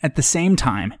 At the same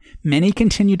time, many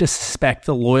continued to suspect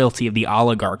the loyalty of the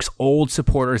oligarchs' old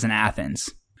supporters in Athens.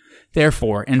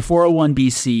 Therefore, in 401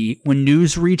 BC, when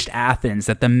news reached Athens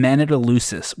that the men at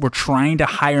Eleusis were trying to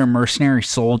hire mercenary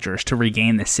soldiers to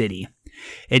regain the city,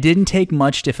 it didn't take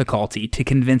much difficulty to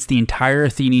convince the entire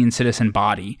Athenian citizen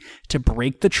body to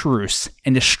break the truce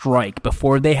and to strike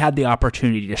before they had the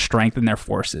opportunity to strengthen their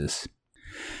forces.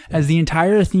 As the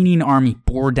entire Athenian army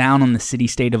bore down on the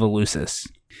city-state of Eleusis,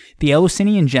 the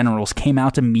Eleusinian generals came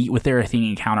out to meet with their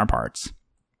Athenian counterparts.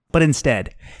 But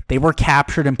instead, they were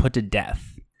captured and put to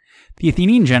death. The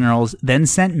Athenian generals then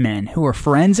sent men who were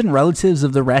friends and relatives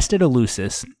of the rest at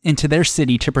Eleusis into their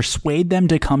city to persuade them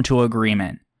to come to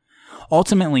agreement.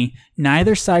 Ultimately,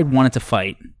 neither side wanted to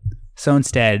fight, so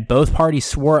instead, both parties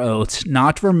swore oaths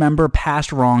not to remember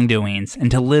past wrongdoings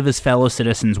and to live as fellow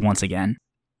citizens once again.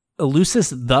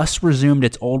 Eleusis thus resumed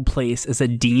its old place as a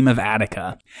deme of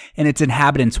Attica, and its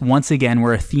inhabitants once again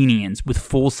were Athenians with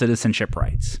full citizenship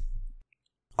rights.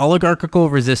 Oligarchical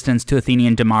resistance to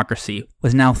Athenian democracy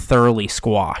was now thoroughly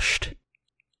squashed.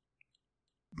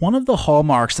 One of the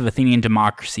hallmarks of Athenian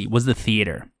democracy was the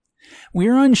theater. We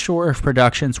are unsure if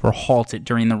productions were halted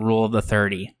during the rule of the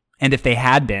 30, and if they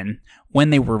had been,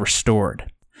 when they were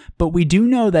restored. But we do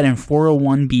know that in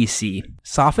 401 BC,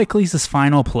 Sophocles'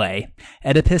 final play,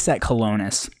 Oedipus at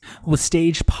Colonus, was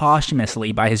staged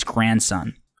posthumously by his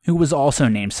grandson, who was also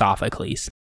named Sophocles.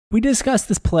 We discussed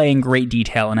this play in great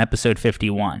detail in episode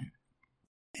 51.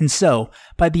 And so,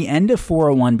 by the end of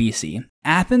 401 BC,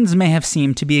 Athens may have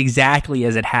seemed to be exactly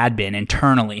as it had been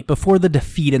internally before the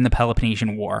defeat in the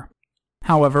Peloponnesian War.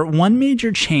 However, one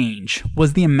major change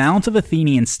was the amount of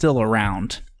Athenians still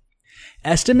around.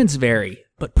 Estimates vary,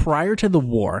 but prior to the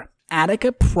war,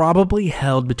 Attica probably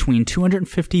held between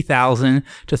 250,000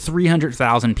 to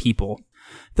 300,000 people,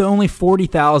 though only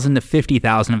 40,000 to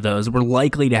 50,000 of those were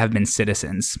likely to have been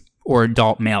citizens, or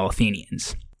adult male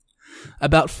Athenians.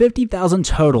 About 50,000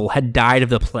 total had died of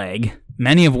the plague,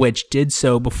 many of which did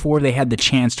so before they had the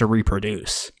chance to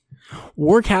reproduce.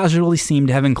 War casualties seem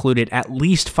to have included at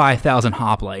least 5,000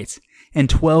 hoplites and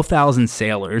 12,000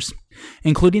 sailors,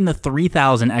 including the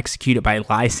 3,000 executed by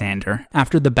Lysander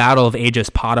after the Battle of Aegis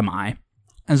Potami,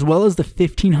 as well as the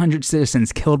 1,500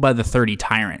 citizens killed by the 30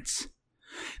 Tyrants.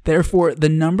 Therefore, the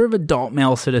number of adult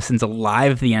male citizens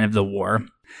alive at the end of the war,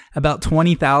 about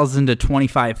 20,000 to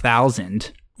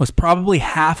 25,000, was probably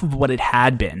half of what it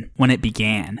had been when it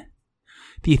began.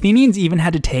 The Athenians even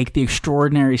had to take the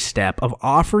extraordinary step of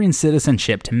offering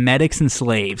citizenship to medics and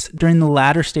slaves during the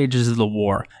latter stages of the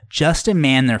war just to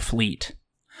man their fleet.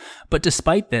 But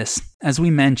despite this, as we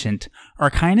mentioned,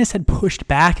 Archinus had pushed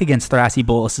back against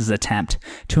Thrasybulus' attempt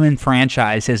to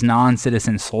enfranchise his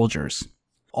non-citizen soldiers.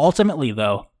 Ultimately,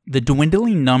 though, the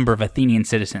dwindling number of Athenian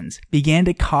citizens began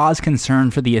to cause concern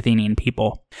for the Athenian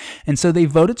people, and so they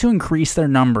voted to increase their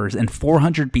numbers in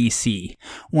 400 BC,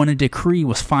 when a decree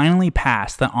was finally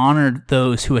passed that honored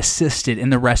those who assisted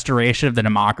in the restoration of the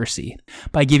democracy,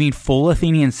 by giving full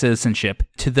Athenian citizenship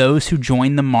to those who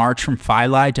joined the march from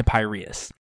Philae to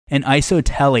Piraeus, and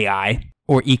isotelii,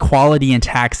 or equality in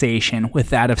taxation with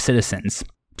that of citizens,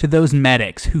 to those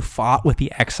medics who fought with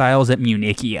the exiles at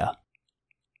Munichia.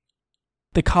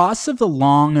 The costs of the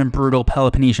long and brutal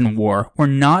Peloponnesian War were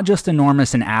not just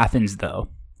enormous in Athens, though.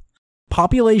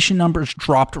 Population numbers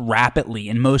dropped rapidly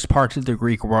in most parts of the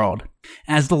Greek world,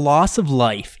 as the loss of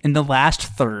life in the last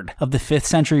third of the 5th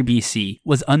century BC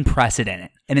was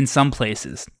unprecedented, and in some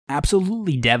places,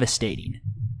 absolutely devastating.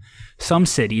 Some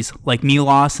cities, like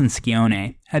Milos and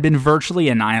Scione, had been virtually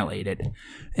annihilated,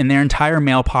 and their entire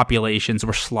male populations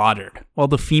were slaughtered, while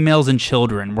the females and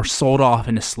children were sold off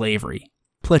into slavery.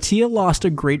 Plataea lost a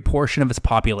great portion of its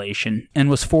population and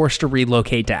was forced to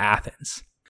relocate to Athens.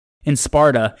 In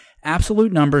Sparta,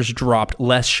 absolute numbers dropped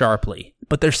less sharply,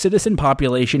 but their citizen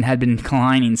population had been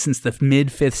declining since the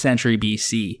mid-5th century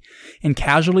BC, and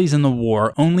casualties in the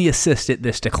war only assisted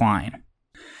this decline.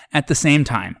 At the same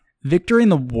time, victory in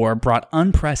the war brought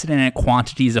unprecedented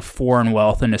quantities of foreign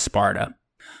wealth into Sparta,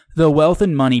 though wealth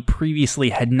and money previously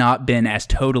had not been as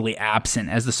totally absent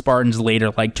as the Spartans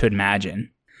later liked to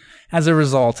imagine. As a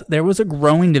result, there was a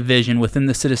growing division within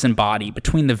the citizen body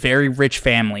between the very rich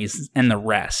families and the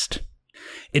rest.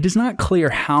 It is not clear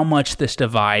how much this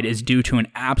divide is due to an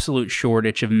absolute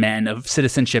shortage of men of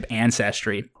citizenship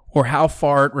ancestry, or how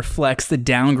far it reflects the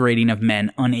downgrading of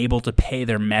men unable to pay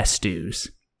their mess dues.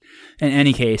 In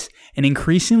any case, an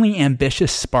increasingly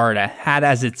ambitious Sparta had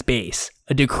as its base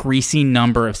a decreasing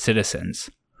number of citizens,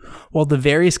 while the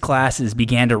various classes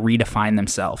began to redefine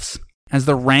themselves, as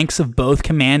the ranks of both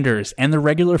commanders and the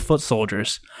regular foot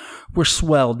soldiers were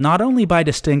swelled not only by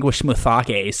distinguished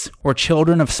Muthakes, or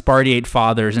children of Spartiate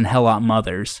fathers and Helot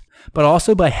mothers, but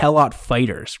also by Helot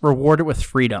fighters rewarded with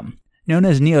freedom, known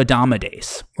as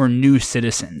Neodamodes, or new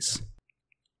citizens.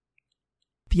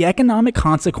 The economic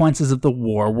consequences of the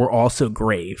war were also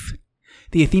grave.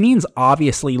 The Athenians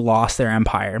obviously lost their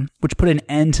empire, which put an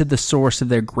end to the source of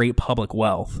their great public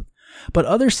wealth, but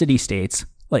other city-states,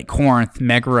 like Corinth,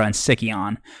 Megara, and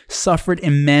Sicyon, suffered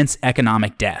immense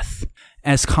economic death,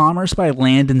 as commerce by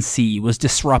land and sea was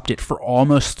disrupted for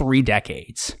almost 3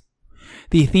 decades.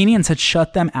 The Athenians had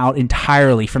shut them out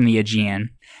entirely from the Aegean,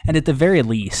 and at the very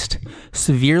least,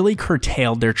 severely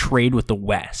curtailed their trade with the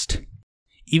West.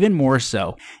 Even more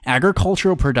so,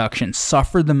 agricultural production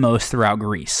suffered the most throughout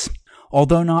Greece,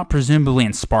 although not presumably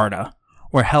in Sparta,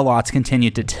 where Helots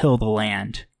continued to till the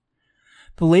land.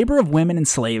 The labor of women and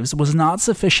slaves was not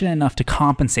sufficient enough to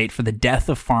compensate for the death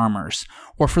of farmers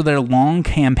or for their long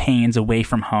campaigns away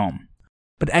from home.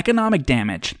 But economic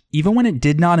damage, even when it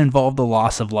did not involve the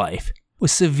loss of life,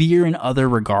 was severe in other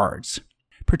regards.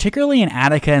 Particularly in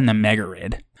Attica and the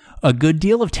Megarid, a good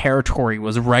deal of territory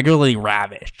was regularly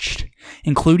ravaged,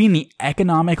 including the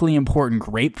economically important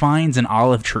grapevines and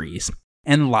olive trees,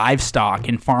 and livestock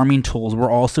and farming tools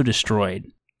were also destroyed.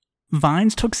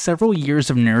 Vines took several years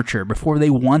of nurture before they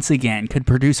once again could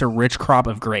produce a rich crop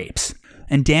of grapes,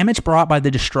 and damage brought by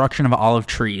the destruction of olive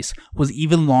trees was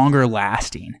even longer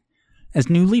lasting, as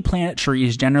newly planted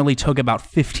trees generally took about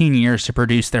 15 years to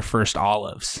produce their first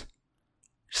olives.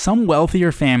 Some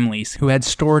wealthier families who had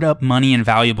stored up money and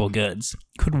valuable goods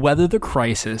could weather the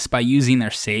crisis by using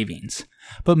their savings,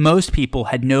 but most people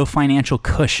had no financial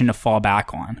cushion to fall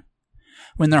back on.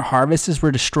 When their harvests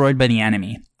were destroyed by the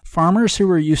enemy, farmers who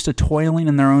were used to toiling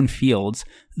in their own fields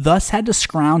thus had to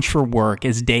scrounge for work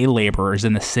as day laborers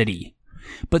in the city.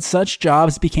 But such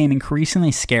jobs became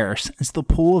increasingly scarce as the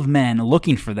pool of men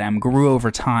looking for them grew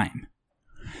over time.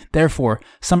 Therefore,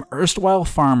 some erstwhile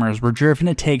farmers were driven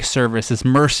to take service as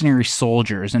mercenary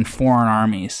soldiers in foreign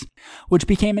armies, which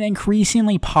became an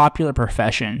increasingly popular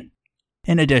profession.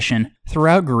 In addition,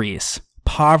 throughout Greece,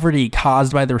 poverty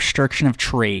caused by the restriction of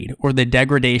trade or the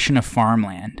degradation of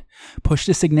farmland pushed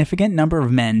a significant number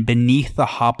of men beneath the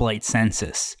hoplite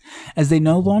census, as they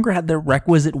no longer had the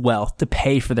requisite wealth to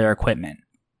pay for their equipment.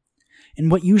 In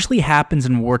what usually happens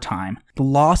in wartime, the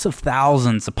loss of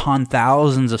thousands upon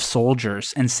thousands of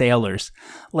soldiers and sailors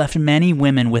left many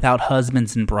women without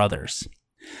husbands and brothers.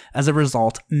 As a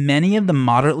result, many of the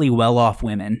moderately well-off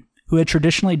women, who had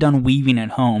traditionally done weaving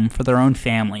at home for their own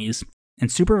families and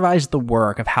supervised the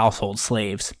work of household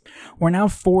slaves, were now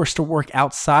forced to work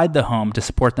outside the home to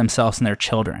support themselves and their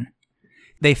children.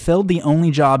 They filled the only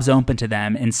jobs open to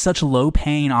them in such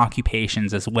low-paying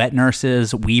occupations as wet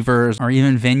nurses, weavers, or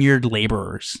even vineyard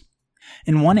laborers.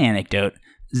 In one anecdote,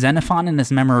 Xenophon in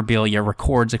his Memorabilia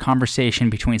records a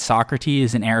conversation between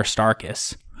Socrates and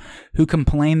Aristarchus, who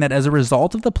complained that as a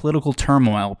result of the political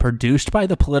turmoil produced by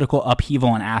the political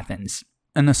upheaval in Athens,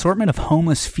 an assortment of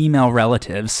homeless female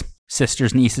relatives,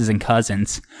 sisters, nieces, and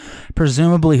cousins,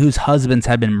 presumably whose husbands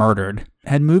had been murdered,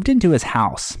 had moved into his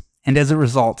house, and as a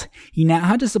result, he now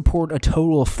had to support a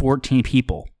total of 14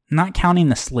 people, not counting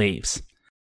the slaves.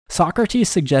 Socrates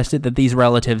suggested that these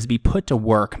relatives be put to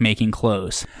work making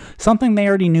clothes, something they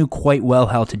already knew quite well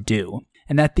how to do,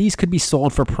 and that these could be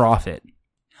sold for profit.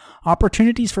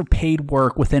 Opportunities for paid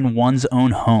work within one's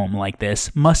own home like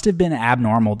this must have been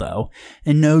abnormal though,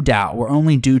 and no doubt were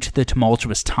only due to the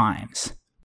tumultuous times.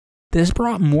 This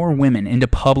brought more women into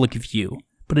public view,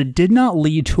 but it did not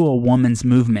lead to a woman's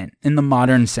movement in the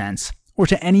modern sense, or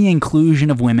to any inclusion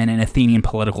of women in Athenian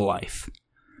political life.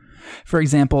 For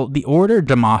example, the orator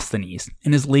Demosthenes,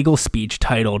 in his legal speech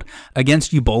titled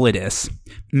Against Eubulides,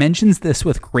 mentions this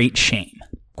with great shame.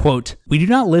 Quote, "We do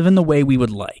not live in the way we would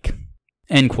like."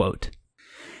 End quote.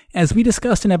 As we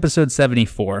discussed in episode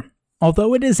 74,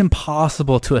 although it is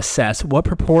impossible to assess what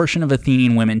proportion of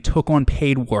Athenian women took on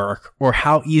paid work or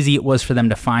how easy it was for them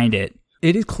to find it,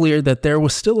 it is clear that there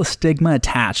was still a stigma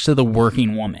attached to the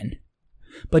working woman.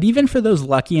 But even for those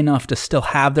lucky enough to still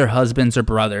have their husbands or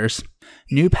brothers,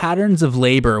 new patterns of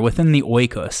labor within the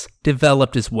oikos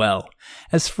developed as well,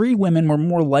 as free women were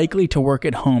more likely to work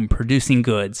at home producing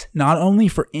goods not only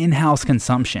for in-house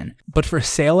consumption, but for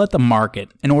sale at the market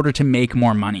in order to make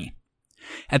more money.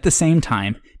 At the same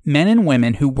time, men and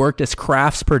women who worked as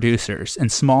crafts producers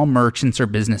and small merchants or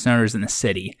business owners in the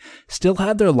city still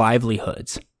had their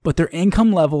livelihoods, but their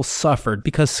income levels suffered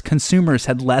because consumers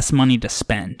had less money to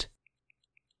spend.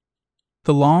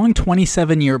 The long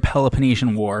 27-year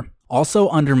Peloponnesian War also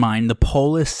undermined the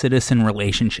polis-citizen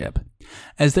relationship,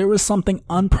 as there was something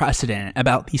unprecedented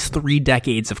about these 3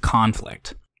 decades of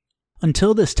conflict.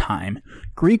 Until this time,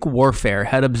 Greek warfare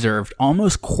had observed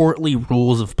almost courtly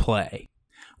rules of play.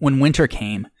 When winter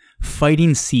came,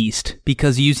 fighting ceased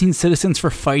because using citizens for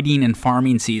fighting and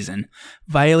farming season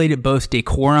violated both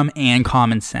decorum and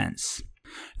common sense.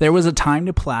 There was a time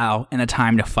to plow and a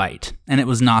time to fight, and it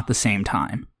was not the same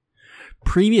time.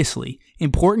 Previously,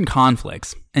 important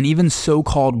conflicts, and even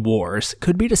so-called wars,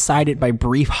 could be decided by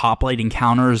brief hoplite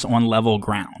encounters on level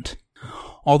ground.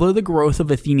 Although the growth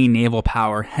of Athenian naval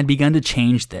power had begun to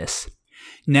change this,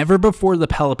 never before the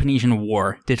Peloponnesian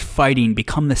War did fighting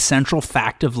become the central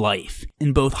fact of life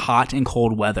in both hot and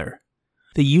cold weather.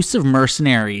 The use of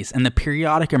mercenaries and the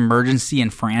periodic emergency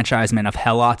enfranchisement of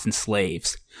helots and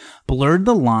slaves blurred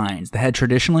the lines that had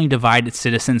traditionally divided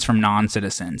citizens from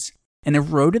non-citizens, and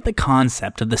eroded the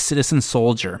concept of the citizen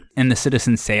soldier and the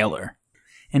citizen sailor.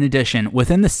 In addition,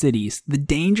 within the cities, the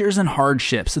dangers and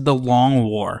hardships of the long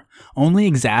war only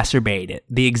exacerbated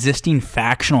the existing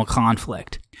factional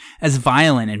conflict, as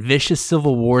violent and vicious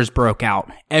civil wars broke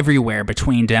out everywhere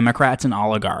between democrats and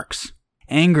oligarchs.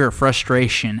 Anger,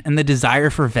 frustration, and the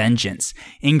desire for vengeance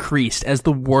increased as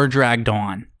the war dragged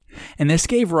on, and this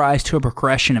gave rise to a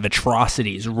progression of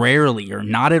atrocities rarely or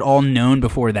not at all known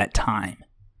before that time.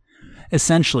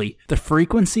 Essentially, the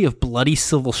frequency of bloody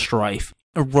civil strife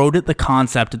eroded the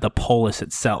concept of the polis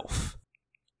itself.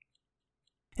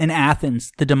 In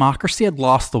Athens, the democracy had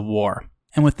lost the war,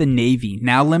 and with the navy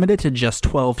now limited to just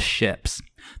 12 ships,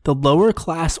 the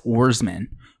lower-class oarsmen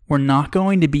were not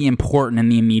going to be important in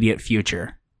the immediate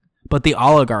future. But the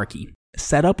oligarchy,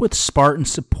 set up with Spartan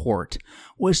support,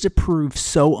 was to prove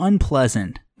so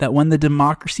unpleasant that when the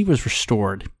democracy was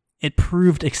restored, it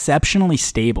proved exceptionally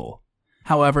stable.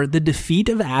 However, the defeat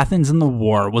of Athens in the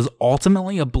war was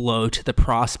ultimately a blow to the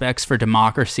prospects for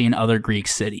democracy in other Greek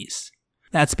cities.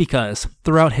 That's because,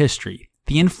 throughout history,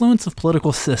 the influence of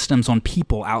political systems on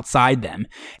people outside them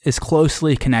is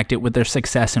closely connected with their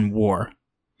success in war.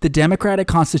 The democratic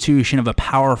constitution of a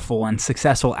powerful and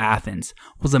successful Athens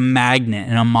was a magnet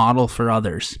and a model for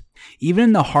others, even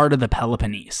in the heart of the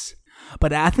Peloponnese.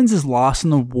 But Athens' loss in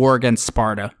the war against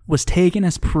Sparta was taken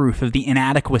as proof of the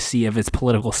inadequacy of its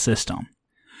political system.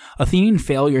 Athenian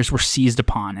failures were seized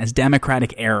upon as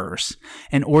democratic errors,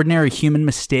 and ordinary human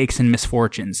mistakes and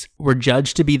misfortunes were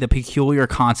judged to be the peculiar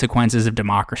consequences of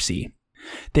democracy.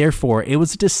 Therefore, it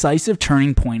was a decisive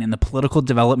turning point in the political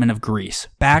development of Greece,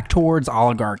 back towards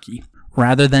oligarchy,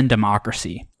 rather than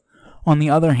democracy. On the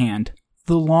other hand,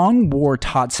 the long war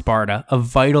taught Sparta a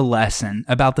vital lesson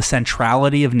about the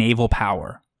centrality of naval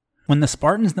power. When the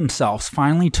Spartans themselves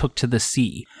finally took to the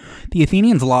sea, the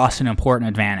Athenians lost an important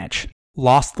advantage,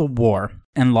 lost the war,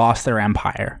 and lost their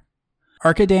empire.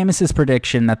 Archidamus'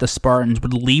 prediction that the Spartans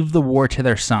would leave the war to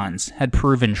their sons had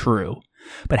proven true,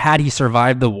 but had he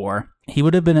survived the war, he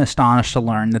would have been astonished to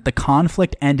learn that the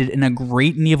conflict ended in a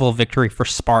great naval victory for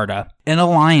Sparta, in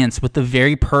alliance with the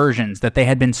very Persians that they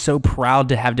had been so proud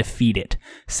to have defeated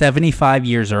 75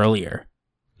 years earlier.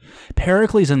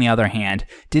 Pericles, on the other hand,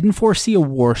 didn't foresee a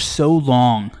war so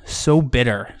long, so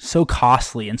bitter, so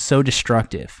costly, and so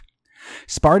destructive.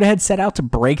 Sparta had set out to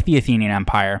break the Athenian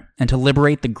Empire and to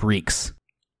liberate the Greeks.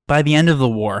 By the end of the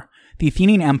war, the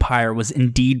Athenian Empire was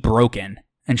indeed broken,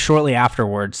 and shortly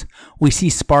afterwards, we see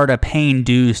Sparta paying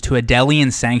dues to a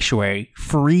Delian sanctuary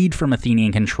freed from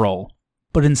Athenian control.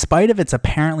 But in spite of its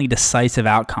apparently decisive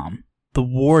outcome, the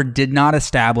war did not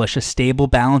establish a stable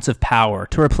balance of power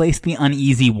to replace the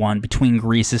uneasy one between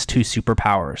Greece's two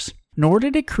superpowers, nor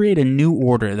did it create a new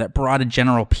order that brought a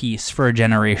general peace for a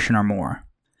generation or more.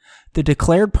 The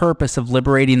declared purpose of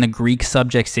liberating the Greek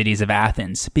subject cities of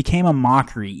Athens became a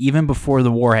mockery even before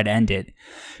the war had ended,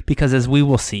 because as we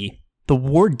will see, the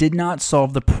war did not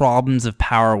solve the problems of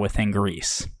power within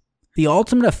Greece. The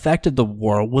ultimate effect of the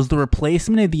war was the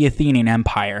replacement of the Athenian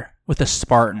Empire with a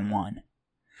Spartan one.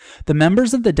 The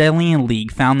members of the Delian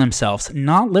League found themselves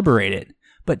not liberated,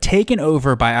 but taken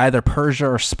over by either Persia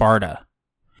or Sparta.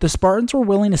 The Spartans were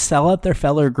willing to sell out their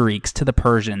fellow Greeks to the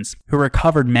Persians, who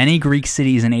recovered many Greek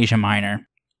cities in Asia Minor.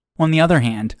 On the other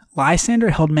hand, Lysander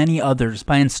held many others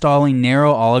by installing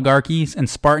narrow oligarchies and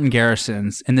Spartan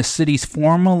garrisons in the cities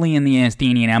formerly in the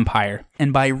Athenian Empire,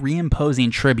 and by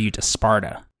reimposing tribute to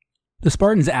Sparta. The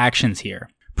Spartans' actions here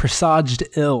presaged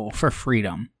ill for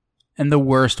freedom, and the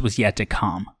worst was yet to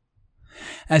come.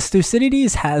 As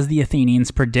Thucydides has the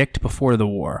Athenians predict before the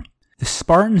war, the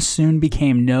Spartans soon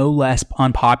became no less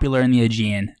unpopular in the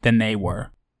Aegean than they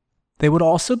were. They would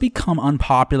also become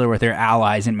unpopular with their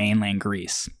allies in mainland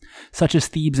Greece, such as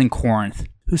Thebes and Corinth,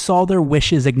 who saw their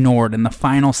wishes ignored in the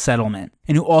final settlement,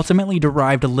 and who ultimately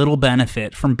derived a little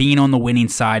benefit from being on the winning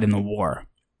side in the war.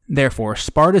 Therefore,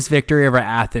 Sparta's victory over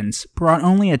Athens brought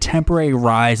only a temporary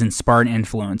rise in Spartan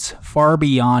influence far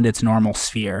beyond its normal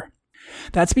sphere.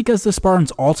 That's because the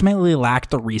Spartans ultimately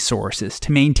lacked the resources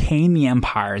to maintain the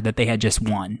empire that they had just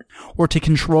won, or to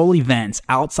control events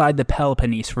outside the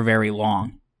Peloponnese for very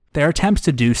long. Their attempts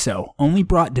to do so only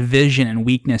brought division and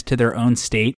weakness to their own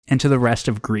state and to the rest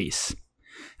of Greece.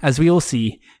 As we will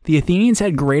see, the Athenians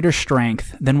had greater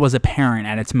strength than was apparent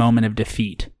at its moment of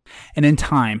defeat, and in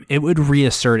time it would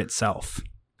reassert itself.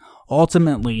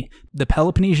 Ultimately, the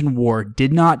Peloponnesian War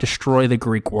did not destroy the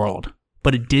Greek world,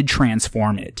 but it did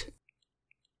transform it.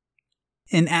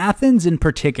 In Athens in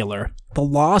particular, the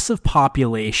loss of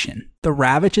population, the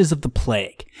ravages of the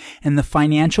plague, and the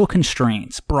financial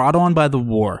constraints brought on by the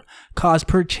war caused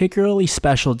particularly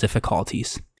special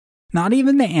difficulties. Not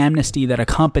even the amnesty that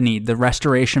accompanied the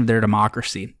restoration of their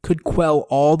democracy could quell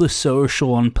all the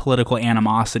social and political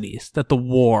animosities that the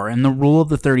war and the rule of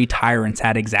the 30 Tyrants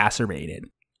had exacerbated.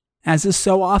 As is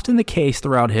so often the case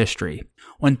throughout history,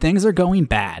 when things are going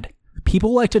bad,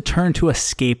 people like to turn to a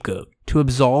scapegoat to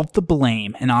absolve the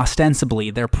blame and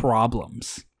ostensibly their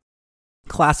problems.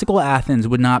 Classical Athens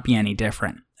would not be any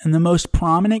different, and the most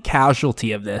prominent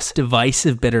casualty of this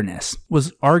divisive bitterness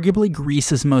was arguably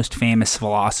Greece's most famous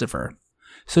philosopher.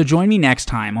 So join me next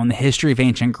time on the History of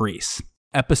Ancient Greece,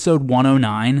 episode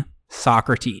 109,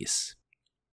 Socrates.